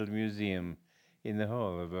little museum in the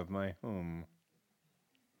hall above my home.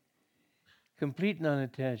 Complete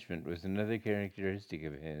non-attachment was another characteristic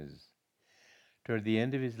of his. Toward the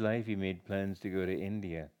end of his life, he made plans to go to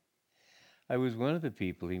India. I was one of the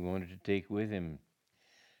people he wanted to take with him.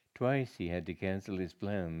 Twice he had to cancel his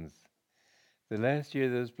plans. The last year,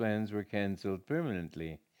 those plans were cancelled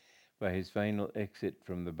permanently by his final exit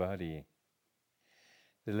from the body.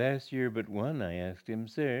 The last year but one, I asked him,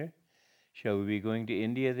 "Sir, shall we be going to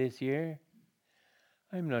India this year?"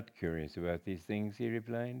 "I'm not curious about these things," he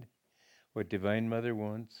replied. "What Divine Mother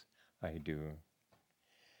wants, I do."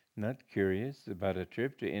 Not curious about a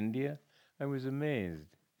trip to India? I was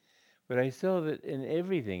amazed. But I saw that in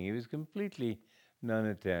everything he was completely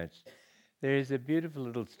non-attached. There is a beautiful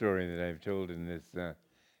little story that I've told in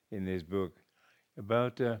this book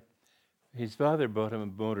about his father bought him a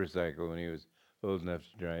motorcycle when he was old enough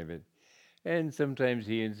to drive it. And sometimes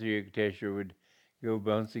he and Sri Yukteswar would go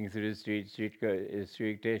bouncing through the streets, Sri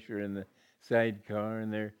Yukteswar in the sidecar,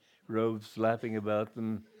 and their robes flapping about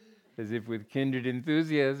them as if with kindred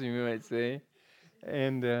enthusiasm, you might say.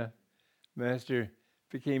 And Master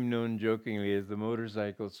became known jokingly as the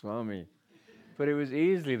motorcycle Swami. But it was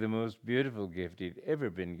easily the most beautiful gift he'd ever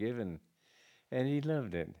been given, and he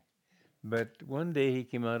loved it. But one day he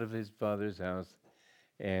came out of his father's house,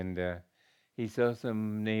 and he saw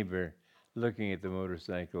some neighbor looking at the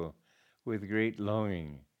motorcycle with great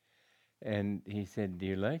longing. And he said, "Do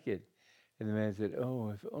you like it?" And the man said, "Oh,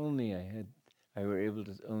 if only I were able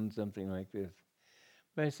to own something like this."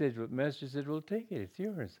 Master said, "Well, take it. It's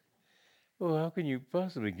yours." "Well, how can you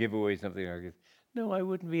possibly give away something like this?" "No, I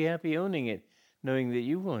wouldn't be happy owning it, knowing that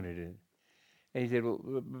you wanted it." And he said, "Well,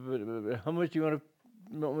 but how much do you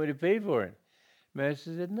want me to pay for it?"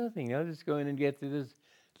 Master said, "Nothing. I'll just go in and get this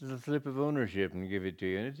little slip of ownership and give it to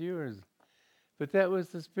you, and it's yours." But that was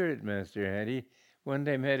the spirit Master had. He one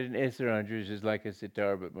time had an Esraj, which is like a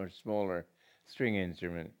sitar but much smaller string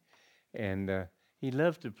instrument, and he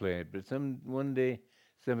loved to play it. But one day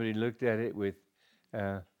somebody looked at it with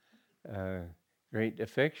uh, great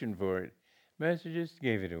affection for it. Master just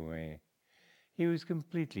gave it away. He was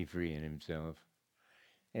completely free in himself.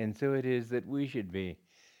 And so it is that we should be.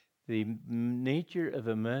 The nature of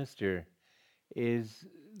a master is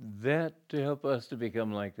that to help us to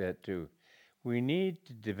become like that too. We need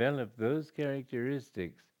to develop those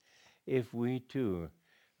characteristics if we too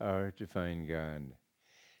are to find God.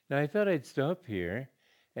 Now, I thought I'd stop here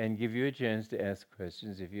and give you a chance to ask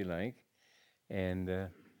questions if you like. And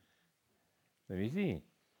let me see.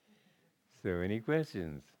 So, any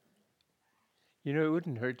questions? You know, it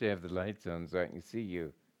wouldn't hurt to have the lights on so I can see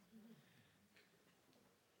you.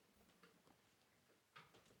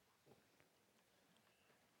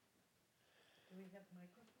 Do we have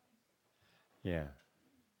microphones? Yeah.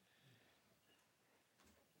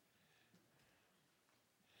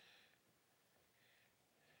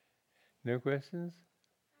 No questions?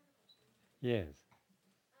 Yes.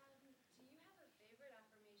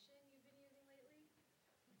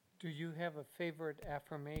 Do you have a favorite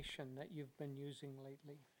affirmation that you've been using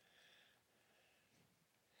lately?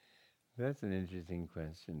 That's an interesting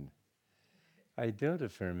question. I don't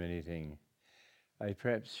affirm anything. I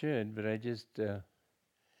perhaps should, but I just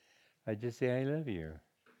say I love you.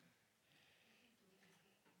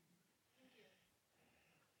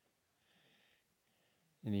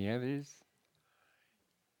 Any others?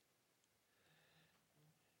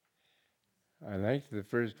 I liked the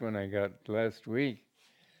first one I got last week,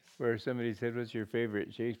 where somebody said, "What's your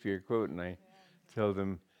favorite Shakespeare quote?" And I told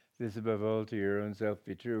them, "This above all to your own self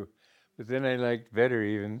be true." But then I liked better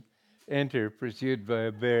even, "Enter, pursued by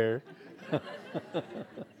a bear."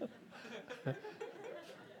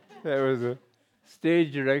 That was a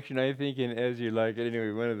stage direction, I think, in As You Like It.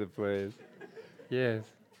 Anyway, one of the plays. Yes.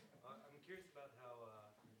 I'm curious about how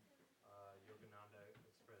Yogananda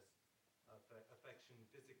expressed affection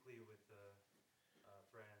physically with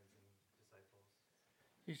friends and disciples.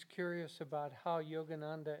 He's curious about how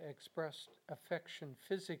Yogananda expressed affection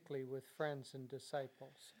physically with friends and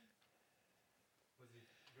disciples. Was he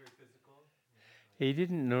very physical? He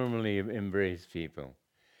didn't normally embrace people.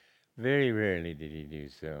 Very rarely did he do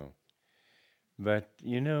so. But,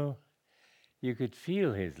 you know, you could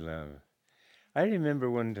feel his love. I remember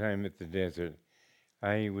one time at the desert,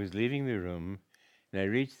 I was leaving the room and I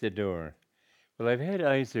reached the door. Well, I've had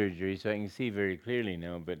eye surgery, so I can see very clearly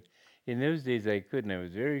now, but in those days I couldn't. I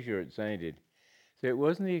was very short sighted. So it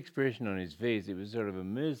wasn't the expression on his face, it was sort of a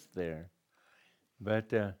mist there.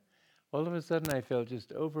 But all of a sudden I felt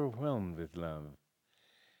just overwhelmed with love.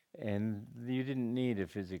 And you didn't need a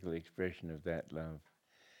physical expression of that love.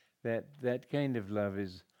 That kind of love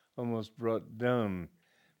is almost brought down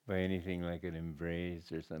by anything like an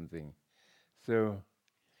embrace or something. So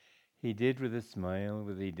he did with a smile,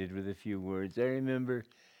 he did with a few words. I remember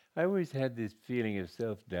I always had this feeling of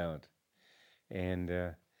self-doubt.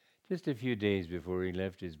 And just a few days before he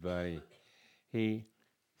left his body, he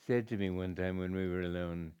said to me one time when we were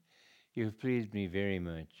alone, "You've pleased me very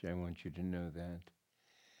much. I want you to know that."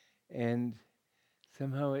 And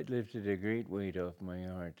somehow it lifted a great weight off my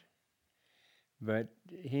heart. But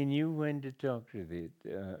he knew when to talk to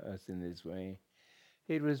us in this way.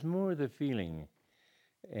 It was more the feeling.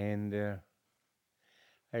 And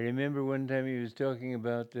I remember one time he was talking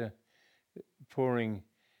about pouring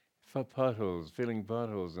filling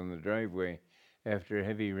potholes on the driveway after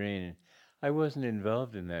heavy rain. I wasn't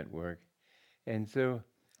involved in that work. And so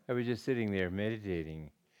I was just sitting there meditating.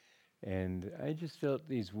 And I just felt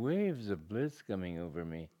these waves of bliss coming over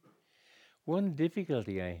me. One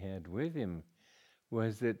difficulty I had with him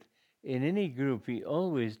was that in any group he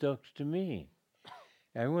always talked to me.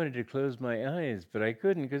 I wanted to close my eyes, but I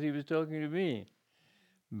couldn't because he was talking to me.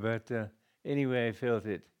 But anyway, I felt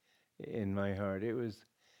it in my heart.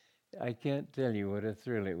 I can't tell you what a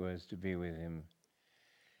thrill it was to be with him.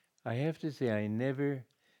 I have to say I never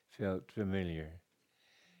felt familiar.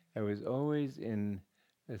 I was always with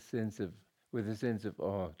a sense of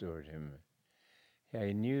awe toward him.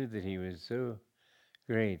 I knew that he was so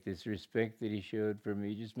great. This respect that he showed for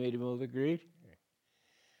me just made him all the greater.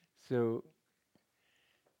 So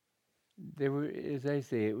there were, as I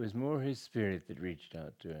say, it was more his spirit that reached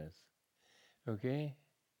out to us. Okay?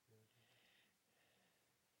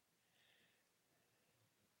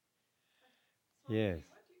 Yes.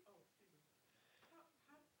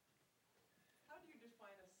 How do you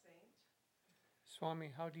define a saint?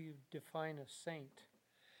 Swami, how do you define a saint?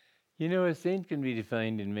 You know, a saint can be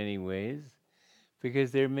defined in many ways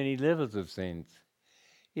because there are many levels of saints.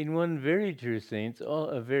 In one very true sense,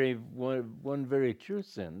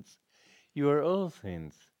 you are all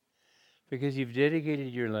saints because you've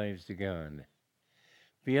dedicated your lives to God.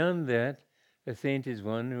 Beyond that, a saint is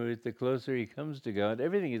one who is the closer he comes to God.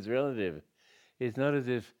 Everything is relative. It's not as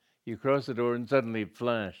if you cross the door and suddenly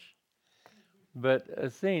flash. But a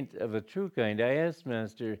saint of a true kind, I asked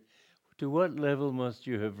Master, to what level must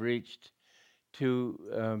you have reached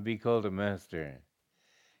to be called a master?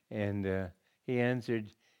 And he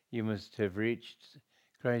answered, you must have reached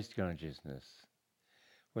Christ consciousness.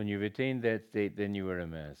 When you've attained that state, then you are a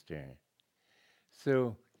master.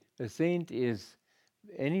 So a saint is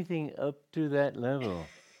anything up to that level.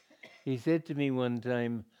 He said to me one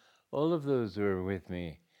time, all of those who are with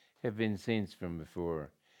me have been saints from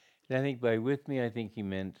before. And I think by with me, I think he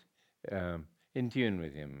meant in tune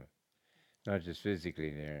with him, not just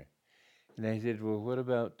physically there. And I said, well, what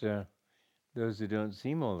about those who don't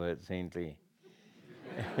seem all that saintly?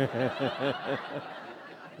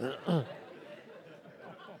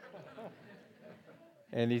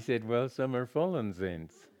 And he said, well, some are fallen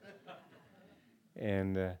saints.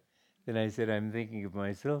 And then I said, I'm thinking of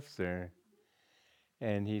myself, sir.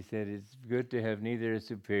 And he said, it's good to have neither a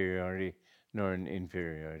superiority nor an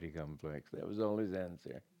inferiority complex. That was all his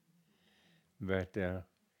answer. But a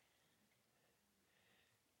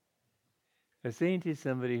saint is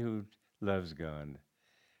somebody who loves God.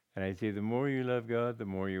 And I say the more you love God, the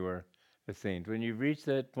more you are a saint. When you've reached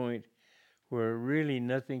that point where really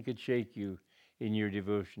nothing could shake you in your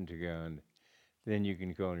devotion to God, then you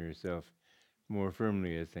can call yourself more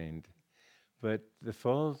firmly a saint. But the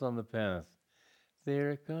falls on the path,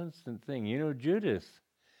 they're a constant thing. You know, Judas,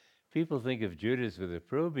 people think of Judas with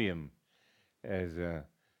opprobrium as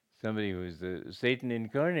somebody who is Satan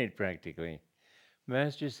incarnate practically.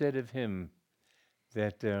 Master said of him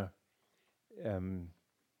that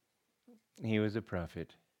he was a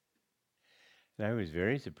prophet. And I was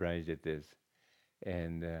very surprised at this.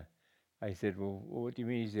 And I said, well, what do you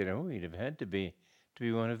mean? He said, oh, he'd have had to be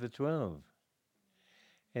one of the 12.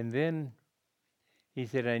 And then he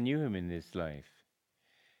said, I knew him in this life.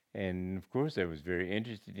 And of course, I was very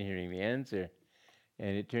interested in hearing the answer.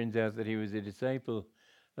 And it turns out that he was a disciple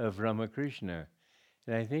of Ramakrishna.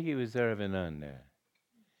 And I think it was Sarvananda,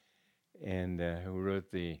 and who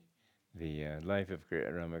wrote the life of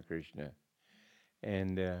Ramakrishna.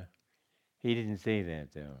 And he didn't say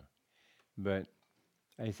that, though. But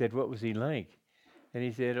I said, what was he like? And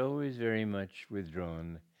he said, always very much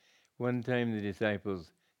withdrawn. One time the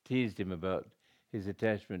disciples teased him about his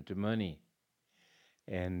attachment to money.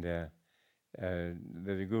 And the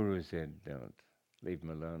guru said, don't, leave him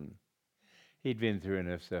alone. He'd been through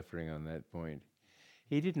enough suffering on that point.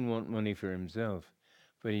 He didn't want money for himself,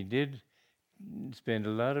 but he did spend a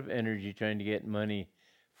lot of energy trying to get money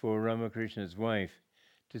for Ramakrishna's wife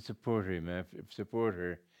to support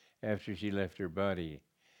her after she left her body.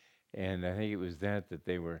 And I think it was that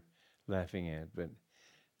they were laughing at. But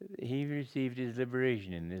he received his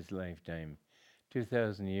liberation in this lifetime,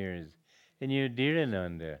 2,000 years. And you know,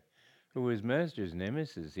 Dhirananda, who was Master's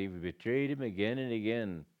nemesis, he betrayed him again and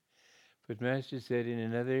again. But Master said in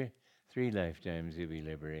another 3 lifetimes he'll be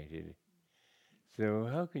liberated. So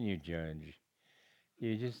how can you judge?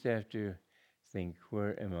 You just have to think,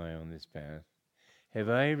 where am I on this path? Have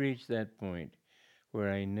I reached that point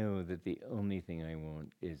where I know that the only thing I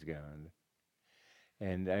want is God?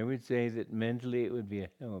 And I would say that mentally it would be a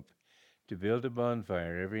help to build a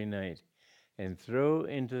bonfire every night and throw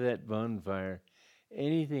into that bonfire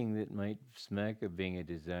anything that might smack of being a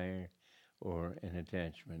desire or an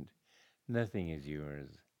attachment. Nothing is yours.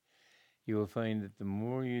 You will find that the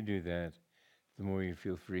more you do that, the more you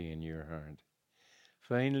feel free in your heart.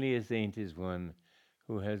 Finally, a saint is one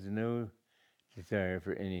who has no desire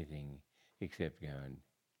for anything except God.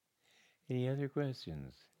 Any other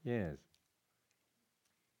questions? Yes.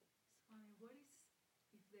 Swami, what is,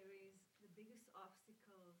 if there is, the biggest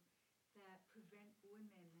obstacle that prevent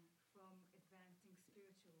women from advancing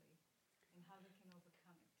spiritually, and how they can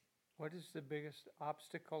overcome it? What is the biggest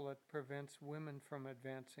obstacle that prevents women from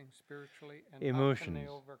advancing spiritually, and how can they Emotions.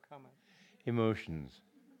 overcome it? Emotions.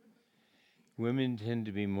 Women tend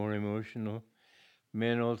to be more emotional,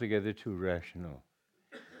 men altogether too rational.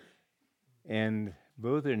 And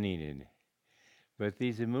both are needed. But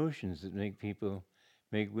these emotions that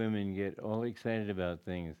make women get all excited about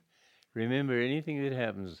things. Remember, anything that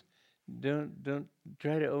happens, don't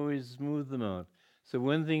try to always smooth them out. So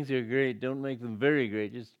when things are great, don't make them very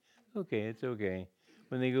great. Just, okay, it's okay.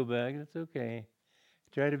 When they go back, it's okay.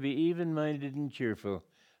 Try to be even-minded and cheerful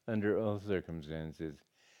under all circumstances.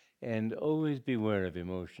 And always beware of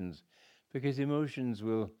emotions, because emotions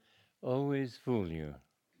will always fool you.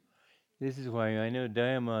 This is why I know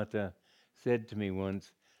Dayamata said to me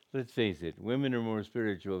once, let's face it, women are more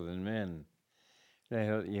spiritual than men. And I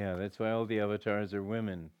thought, yeah, that's why all the avatars are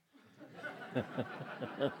women.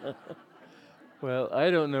 Well,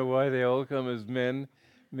 I don't know why they all come as men.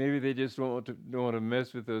 Maybe they just don't want to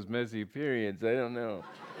mess with those messy periods. I don't know.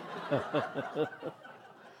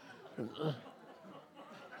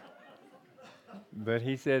 But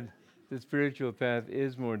he said the spiritual path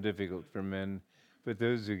is more difficult for men, but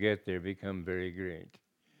those who get there become very great.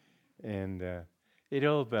 And it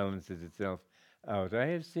all balances itself out. I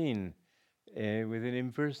have seen, with an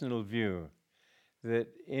impersonal view, that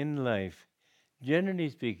in life, generally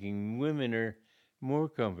speaking, women are more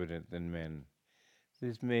competent than men.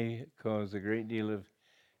 This may cause a great deal of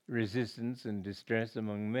resistance and distress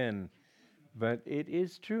among men, but it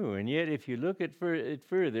is true. And yet, if you look at it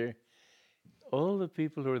further, all the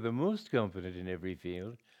people who are the most competent in every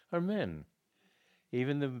field are men.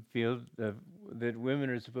 Even the field that women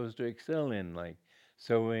are supposed to excel in, like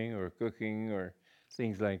sewing or cooking or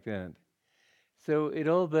things like that. So it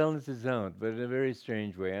all balances out, but in a very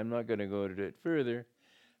strange way. I'm not going to go into it further,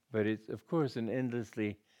 but it's, of course, an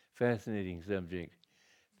endlessly fascinating subject.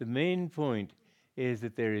 The main point is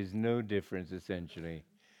that there is no difference, essentially.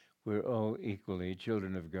 We're all equally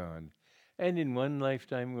children of God. And in one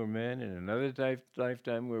lifetime we're men, in another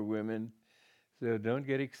lifetime we're women. So don't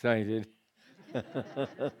get excited.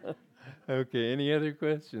 Okay, any other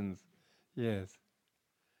questions? Yes.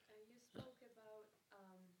 You spoke about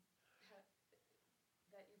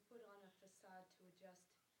that you put on a facade to adjust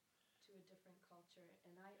to a different culture,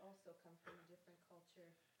 and I also come from a different culture.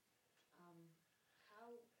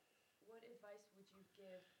 What advice would you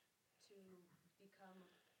give to become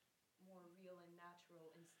more real and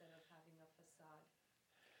natural instead of having a facade?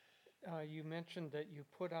 You mentioned that you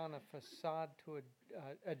put on a facade to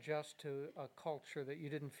adjust to a culture that you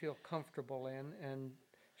didn't feel comfortable in, and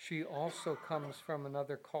she also comes from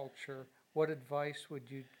another culture. What advice would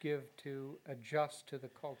you give to adjust to the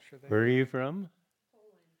culture? Where are you from?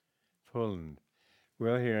 Poland. Poland.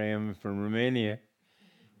 Well, here I am from Romania,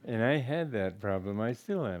 and I had that problem. I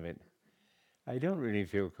still have it. I don't really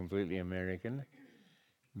feel completely American,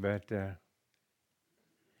 but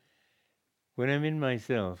when I'm in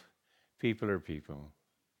myself, people are people.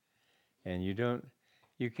 And you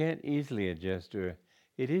can't easily adjust to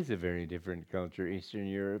it is a very different culture, Eastern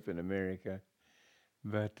Europe and America.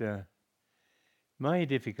 But my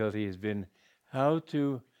difficulty has been how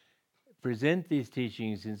to present these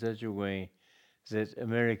teachings in such a way that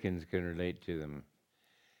Americans can relate to them.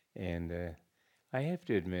 And I have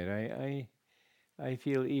to admit, I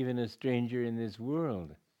feel even a stranger in this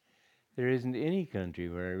world. There isn't any country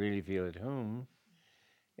where I really feel at home.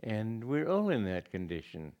 And we're all in that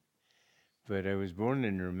condition. But I was born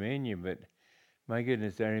in Romania, but my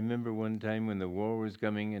goodness, I remember one time when the war was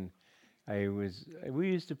coming and we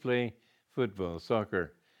used to play football,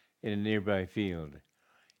 soccer, in a nearby field.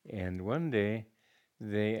 And one day,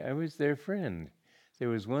 I was their friend. There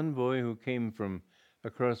was one boy who came from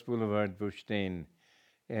across Boulevard Bushtain,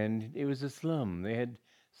 and it was a slum. They had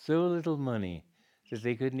so little money that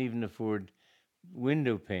they couldn't even afford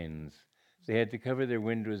window panes. They had to cover their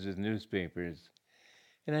windows with newspapers.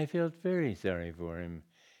 And I felt very sorry for him.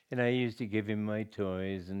 And I used to give him my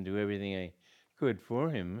toys and do everything I could for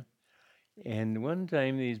him. And one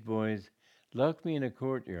time these boys locked me in a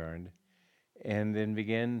courtyard and then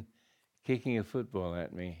began kicking a football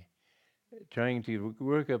at me, trying to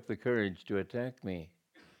work up the courage to attack me.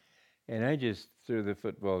 And I just threw the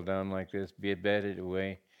football down like this, batted it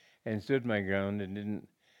away, and stood my ground and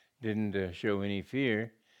didn't show any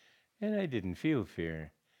fear. And I didn't feel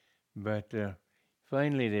fear. But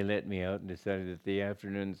finally they let me out and decided that the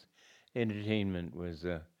afternoon's entertainment was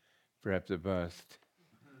perhaps a bust.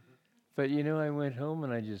 But I went home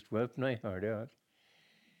and I just wept my heart out.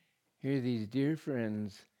 Here these dear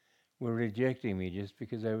friends were rejecting me just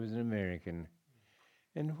because I was an American.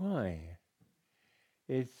 And why?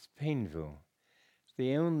 It's painful.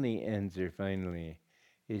 The only answer, finally,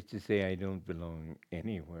 is to say I don't belong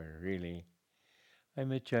anywhere, really.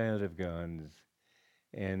 I'm a child of God's.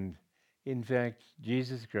 And, in fact,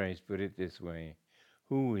 Jesus Christ put it this way: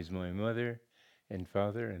 who is my mother and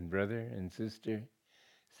father and brother and sister,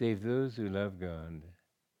 save those who love God?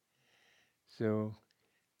 So,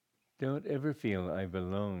 don't ever feel I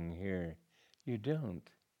belong here. You don't.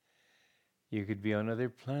 You could be on other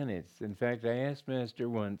planets. In fact, I asked Master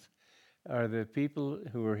once, are the people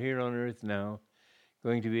who are here on Earth now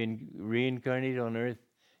going to be reincarnated on Earth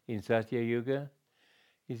in Satya Yuga?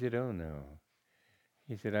 He said, oh no.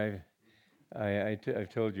 He said, I've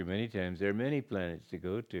told you many times, there are many planets to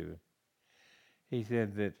go to. He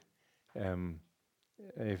said that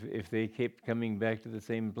if they kept coming back to the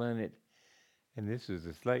same planet, and this was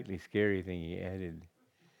a slightly scary thing he added,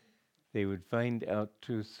 they would find out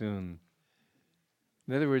too soon.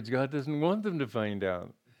 In other words, God doesn't want them to find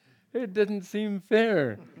out. It doesn't seem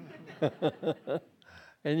fair.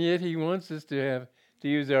 And yet he wants us to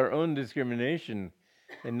use our own discrimination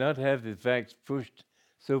and not have the facts pushed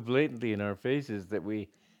so blatantly in our faces that we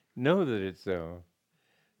know that it's so.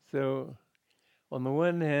 So, on the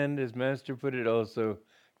one hand, as Master put it also,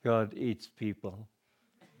 God eats people.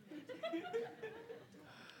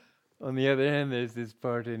 On the other hand, there's this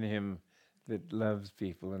part in him that loves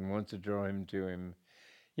people and wants to draw him to him.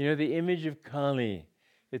 The image of Kali,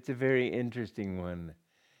 it's a very interesting one.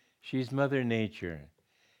 She's Mother Nature,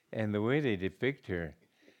 and the way they depict her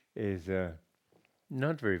is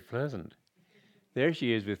not very pleasant. There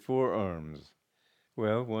she is with 4 arms.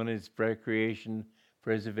 Well, one is creation,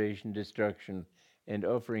 preservation, destruction, and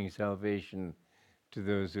offering salvation to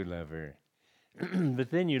those who love her. But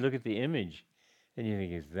then you look at the image, and you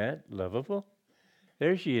think, is that lovable?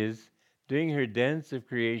 There she is, doing her dance of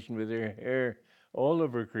creation with her hair all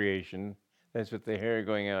over creation. That's what the hair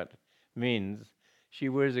going out means. She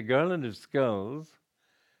wears a garland of skulls,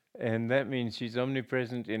 and that means she's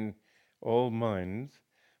omnipresent in all minds.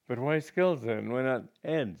 But why skulls then? Why not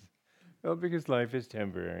heads? Well, because life is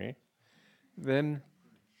temporary. Then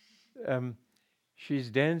she's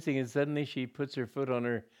dancing, and suddenly she puts her foot on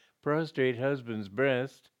her prostrate husband's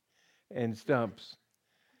breast and stops.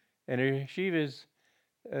 And her Shiva's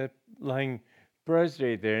lying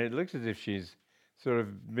prostrate there. It looks as if she's sort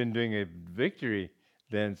of been doing a victory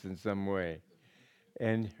dance in some way.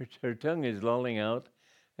 And her tongue is lolling out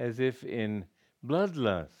as if in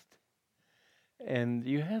bloodlust. And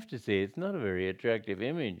you have to say it's not a very attractive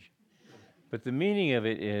image. But the meaning of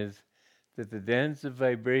it is that the dance of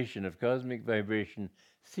vibration, of cosmic vibration,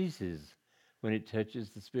 ceases when it touches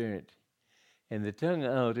the spirit. And the tongue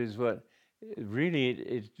out is what really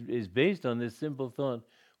it is based on this simple thought.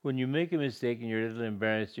 When you make a mistake and you're a little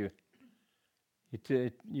embarrassed, you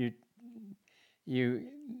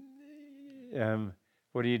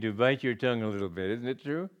what do? Bite your tongue a little bit, isn't it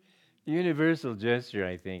true? Universal gesture,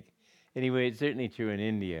 I think. Anyway, it's certainly true in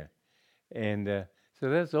India. And so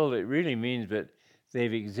that's all it really means, but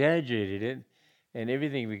they've exaggerated it, and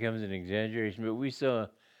everything becomes an exaggeration. But we saw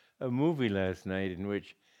a movie last night in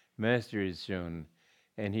which Master is shown,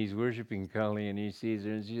 and he's worshiping Kali, and he sees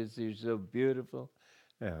her, and she's so beautiful.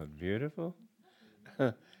 Oh, beautiful?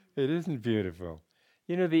 It isn't beautiful.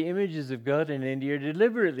 The images of God in India are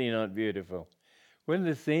deliberately not beautiful. When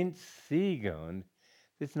the saints see God,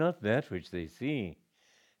 it's not that which they see.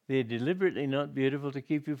 They're deliberately not beautiful to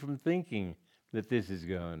keep you from thinking that this is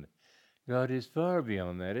God. God is far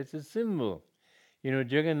beyond that. It's a symbol.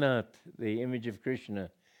 Jagannath, the image of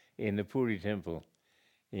Krishna in the Puri temple,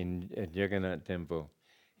 in Jagannath temple,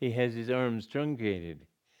 he has his arms truncated.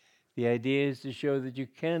 The idea is to show that you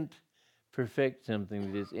can't perfect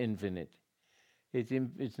something that is infinite.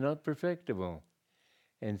 It's not perfectible.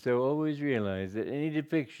 And so always realize that any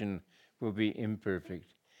depiction will be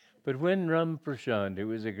imperfect. But when Ram Prasad, who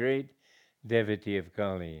was a great devotee of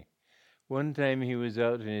Kali, one time he was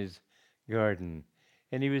out in his garden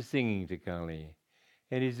and he was singing to Kali.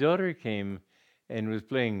 And his daughter came and was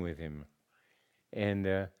playing with him. And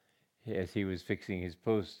as he was fixing his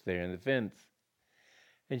posts there in the fence.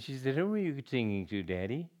 And she said, "Who are you singing to,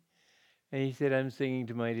 Daddy?" And he said, "I'm singing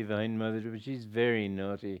to my Divine Mother, but she's very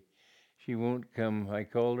naughty. She won't come. I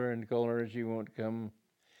call her and call her, she won't come."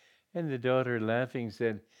 And the daughter, laughing,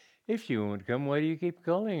 said, "If she won't come, why do you keep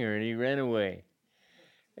calling her?" And he ran away.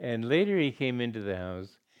 And later he came into the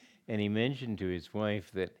house, and he mentioned to his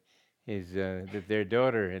wife that that their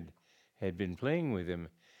daughter had been playing with him.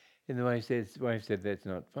 And the wife said, "That's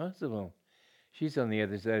not possible. She's on the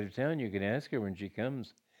other side of town. You can ask her when she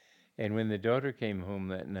comes." And when the daughter came home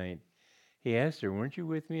that night, he asked her, "Weren't you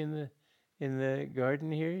with me in the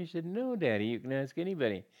garden here?" He said, "No, Daddy, you can ask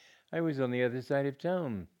anybody. I was on the other side of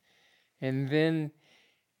town." And then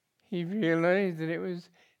he realized that it was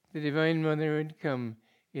the Divine Mother who had come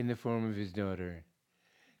in the form of his daughter.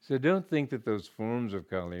 So don't think that those forms of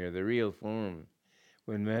Kali are the real form.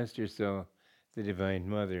 When Master saw the Divine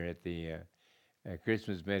Mother at the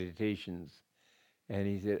Christmas meditations, and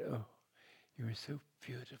he said, "Oh, you are so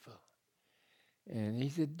beautiful." And he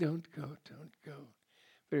said, "Don't go, don't go."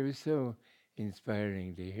 But it was so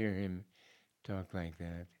inspiring to hear him talk like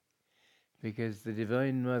that. Because the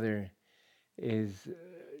Divine Mother is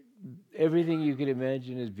everything you could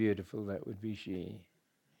imagine as beautiful, that would be she.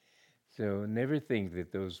 So never think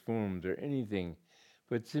that those forms are anything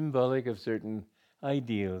but symbolic of certain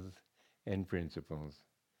ideals and principles.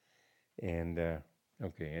 And,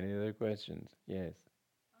 okay, any other questions? Yes.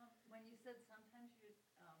 When you said sometimes you,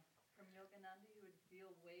 from Yogananda, you would feel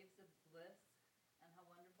waves of bliss and how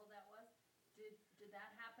wonderful that was, did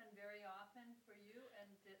that happen very often for you?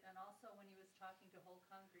 And also when he was talking to whole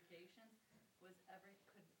congregations, could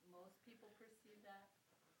most people perceive that?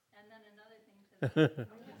 And then another thing to the,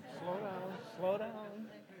 Slow down.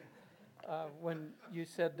 When you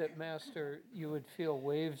said that, Master, you would feel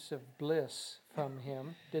waves of bliss from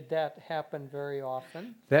him, did that happen very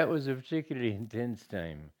often? That was a particularly intense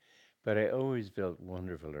time, but I always felt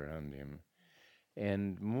wonderful around him.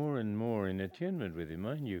 And more in attunement with him.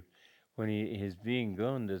 Mind you, when his being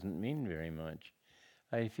gone doesn't mean very much.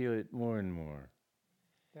 I feel it more and more.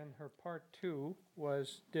 Then her part two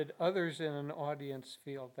was, did others in an audience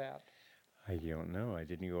feel that? I don't know. I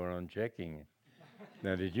didn't go around checking.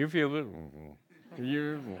 Now, did you feel it?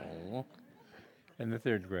 And the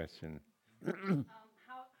third question. how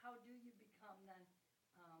do you become then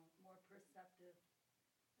more perceptive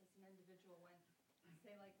as an individual when,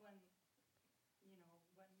 say like when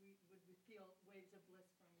we feel waves of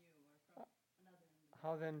bliss from you or from another individual?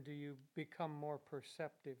 How then do you become more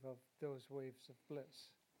perceptive of those waves of bliss?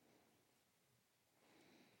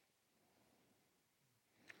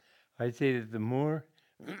 I'd say that the more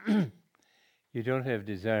you don't have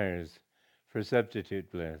desires for substitute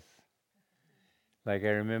bliss. Like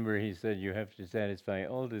I remember he said, you have to satisfy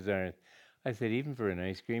all desires. I said, even for an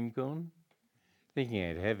ice cream cone? Thinking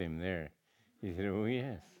I'd have him there. He said, oh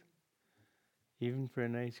yes. Even for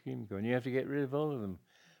an ice cream cone. You have to get rid of all of them.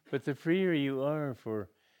 But the freer you are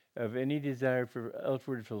of any desire for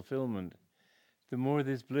outward fulfillment, the more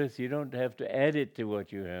this bliss, you don't have to add it to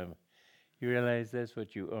what you have. You realize that's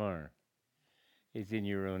what you are. It's in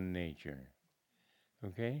your own nature.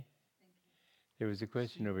 Okay? There was a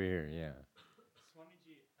question over here, yeah.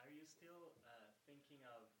 Swamiji, are you still thinking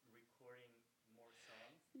of recording more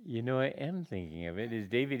songs? You know, I am thinking of it. Is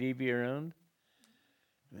David Eby around?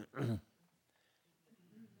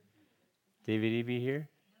 David Eby here?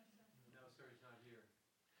 No, sir, he's not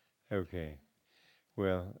here. Okay.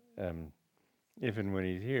 Well, if and when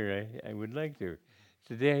he's here, I would like to.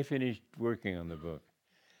 Today I finished working on the book.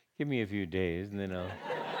 Give me a few days and then I'll...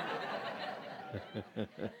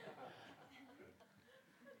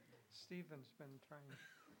 Stephen's been trying.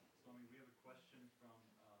 Swami, we have a question from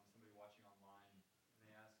somebody watching online, and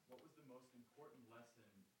they ask, what was the most important lesson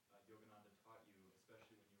Yogananda taught you,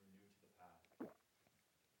 especially when you were new to the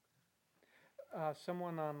path?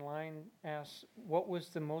 Someone online asks, what was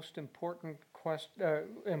the most important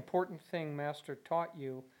thing Master taught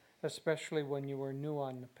you, especially when you were new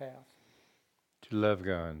on the path? To love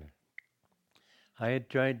God. I had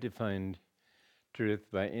tried to find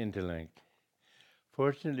truth by intellect.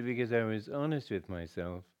 Fortunately, because I was honest with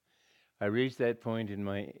myself, I reached that point in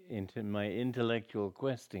my intellectual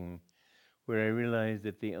questing where I realized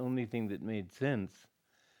that the only thing that made sense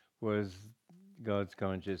was God's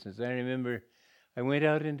consciousness. I remember I went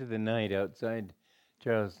out into the night outside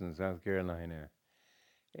Charleston, South Carolina,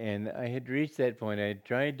 and I had reached that point. I had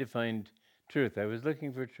tried to find truth. I was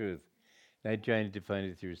looking for truth. I tried to find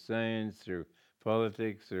it through science, through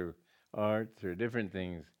politics, through art, through different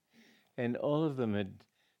things. And all of them had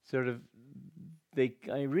sort of,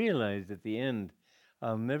 I realized at the end,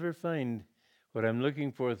 I'll never find what I'm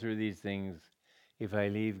looking for through these things if I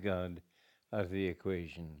leave God out of the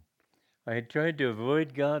equation. I had tried to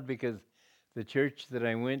avoid God because the church that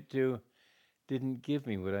I went to didn't give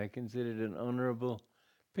me what I considered an honorable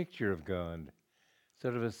picture of God.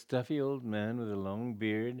 Sort of a stuffy old man with a long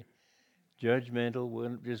beard,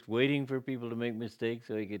 judgmental, just waiting for people to make mistakes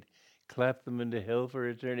so he could clap them into hell for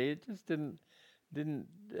eternity. It just didn't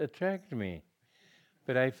attract me.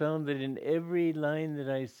 But I found that in every line that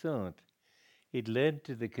I sought, it led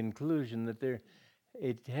to the conclusion that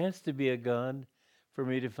it has to be a God for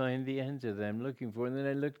me to find the answer that I'm looking for. And then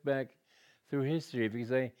I looked back through history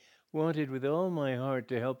because I wanted with all my heart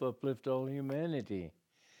to help uplift all humanity.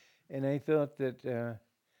 And I thought that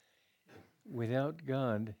without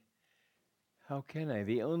God, how can I?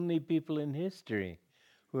 The only people in history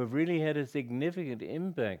who have really had a significant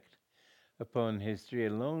impact upon history, a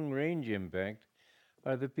long-range impact,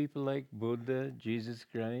 are the people like Buddha, Jesus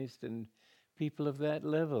Christ, and people of that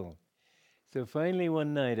level. So finally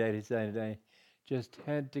one night I decided I just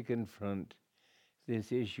had to confront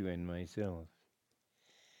this issue in myself.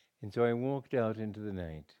 And so I walked out into the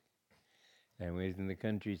night. I was in the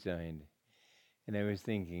countryside, and I was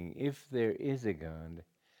thinking, if there is a God,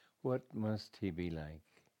 what must he be like?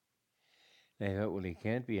 And I thought, well, he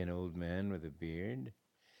can't be an old man with a beard.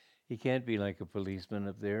 He can't be like a policeman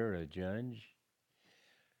up there or a judge.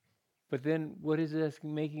 But then what is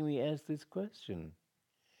making me ask this question?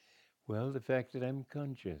 Well, the fact that I'm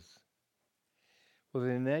conscious. Well,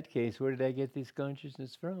 in that case, where did I get this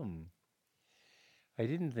consciousness from? I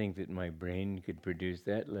didn't think that my brain could produce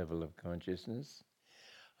that level of consciousness.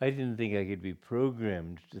 I didn't think I could be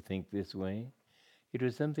programmed to think this way. It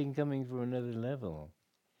was something coming from another level.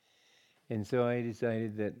 And so I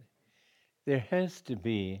decided that there has to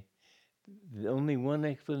be only one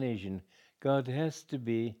explanation. God has to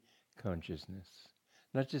be consciousness.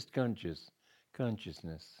 Not just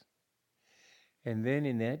consciousness. And then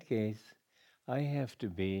in that case, I have to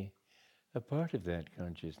be a part of that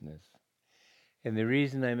consciousness. And the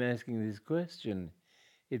reason I'm asking this question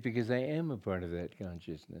is because I am a part of that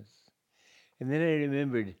consciousness. And then I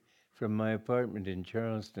remembered from my apartment in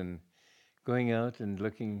Charleston, going out and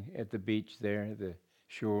looking at the beach there, the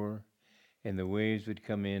shore, and the waves would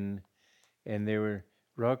come in, and there were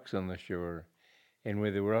rocks on the shore. And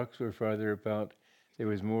where the rocks were farther apart, there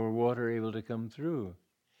was more water able to come through.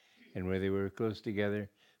 And where they were close together,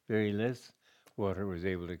 very less water was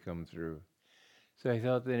able to come through. So I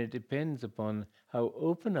thought that it depends upon how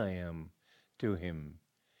open I am to him.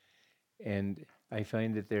 And I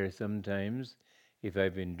find that there are some times, if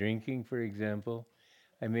I've been drinking, for example,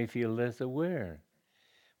 I may feel less aware.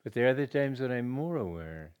 But there are other times when I'm more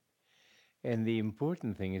aware. And the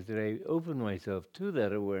important thing is that I open myself to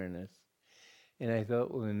that awareness. And I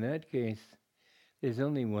thought, well, in that case, there's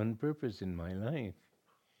only one purpose in my life,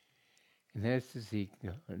 and that's to seek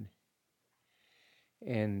God.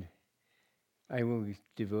 And I will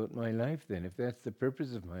devote my life then. If that's the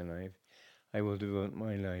purpose of my life, I will devote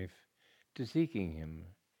my life to seeking him.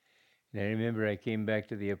 And I remember I came back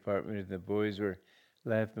to the apartment and the boys were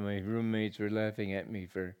laughing, my roommates were laughing at me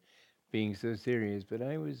for being so serious. But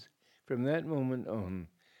I was, from that moment on,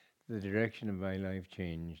 the direction of my life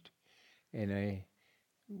changed. And I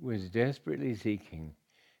was desperately seeking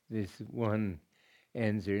this one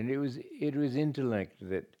answer. And it was intellect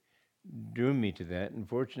that drew me to that. And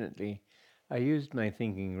fortunately, I used my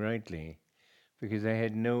thinking rightly because I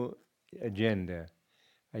had no agenda.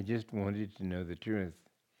 I just wanted to know the truth.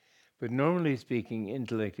 But normally speaking,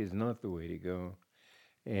 intellect is not the way to go.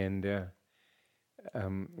 And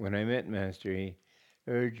when I met Master, he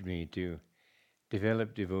urged me to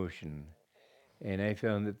develop devotion. And I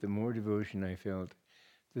found that the more devotion I felt,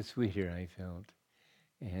 the sweeter I felt.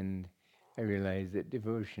 And I realized that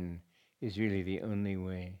devotion is really the only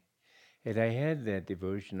way. Had I had that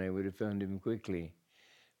devotion, I would have found him quickly.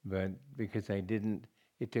 But because I didn't,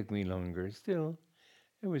 it took me longer. Still,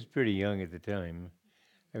 I was pretty young at the time.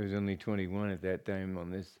 I was only 21 at that time on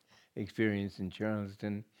this experience in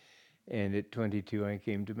Charleston. And at 22, I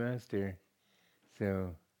came to Master.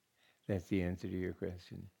 So that's the answer to your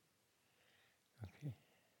question. Okay.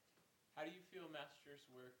 How do you feel Master's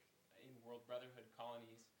work in World Brotherhood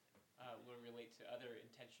colonies will relate to other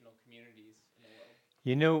intentional communities in the world?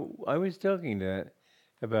 You know, I was talking to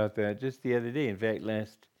about that just the other day. In fact,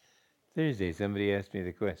 last Thursday, somebody asked me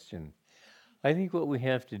the question. I think what we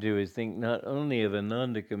have to do is think not only of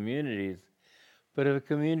Ananda communities, but of a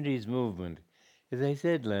communities movement. As I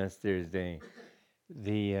said last Thursday,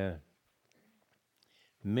 the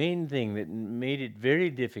main thing that made it very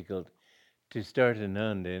difficult to start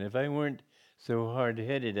Ananda, and if I weren't so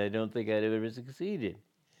hard-headed, I don't think I'd have ever succeeded.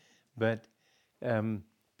 But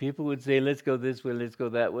people would say, let's go this way, let's go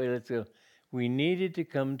that way, let's go. We needed to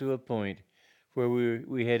come to a point where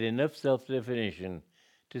we had enough self-definition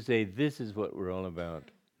to say, this is what we're all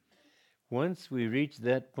about. Once we reached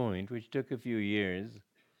that point, which took a few years,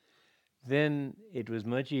 then it was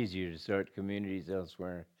much easier to start communities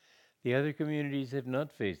elsewhere. The other communities have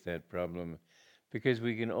not faced that problem because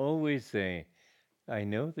we can always say, I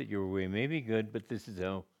know that your way may be good, but this is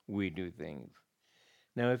how we do things.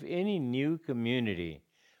 Now, if any new community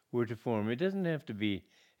were to form, it doesn't have to be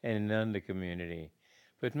an Ananda community,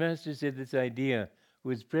 but Master said this idea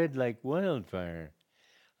would spread like wildfire.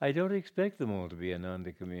 I don't expect them all to be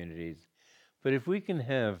Ananda communities, but if we can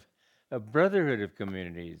have a brotherhood of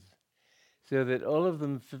communities so that all of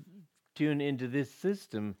them tune into this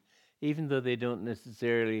system, even though they don't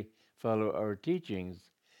necessarily follow our teachings,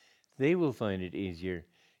 they will find it easier.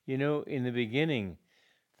 You know, in the beginning,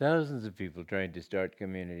 thousands of people tried to start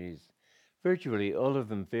communities. Virtually all of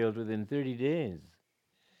them failed within 30 days.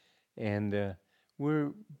 And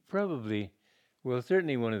we're probably, well,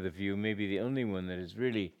 certainly one of the few, maybe the only one that has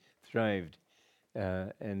really thrived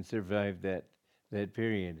and survived that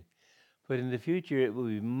period. But in the future, it will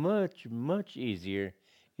be much, much easier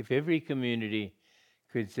if every community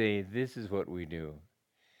could say, this is what we do.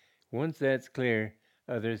 Once that's clear,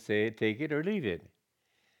 others say, take it or leave it.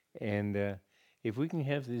 And if we can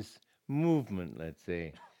have this movement, let's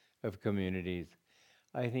say, of communities,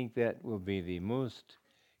 I think that will be the most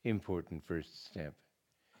important first step.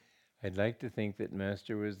 I'd like to think that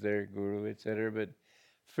Master was their guru, etc., but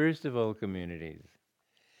first of all, communities.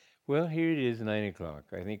 Well, here it is, 9 o'clock.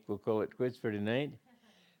 I think we'll call it quits for tonight.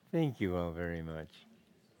 Thank you all very much.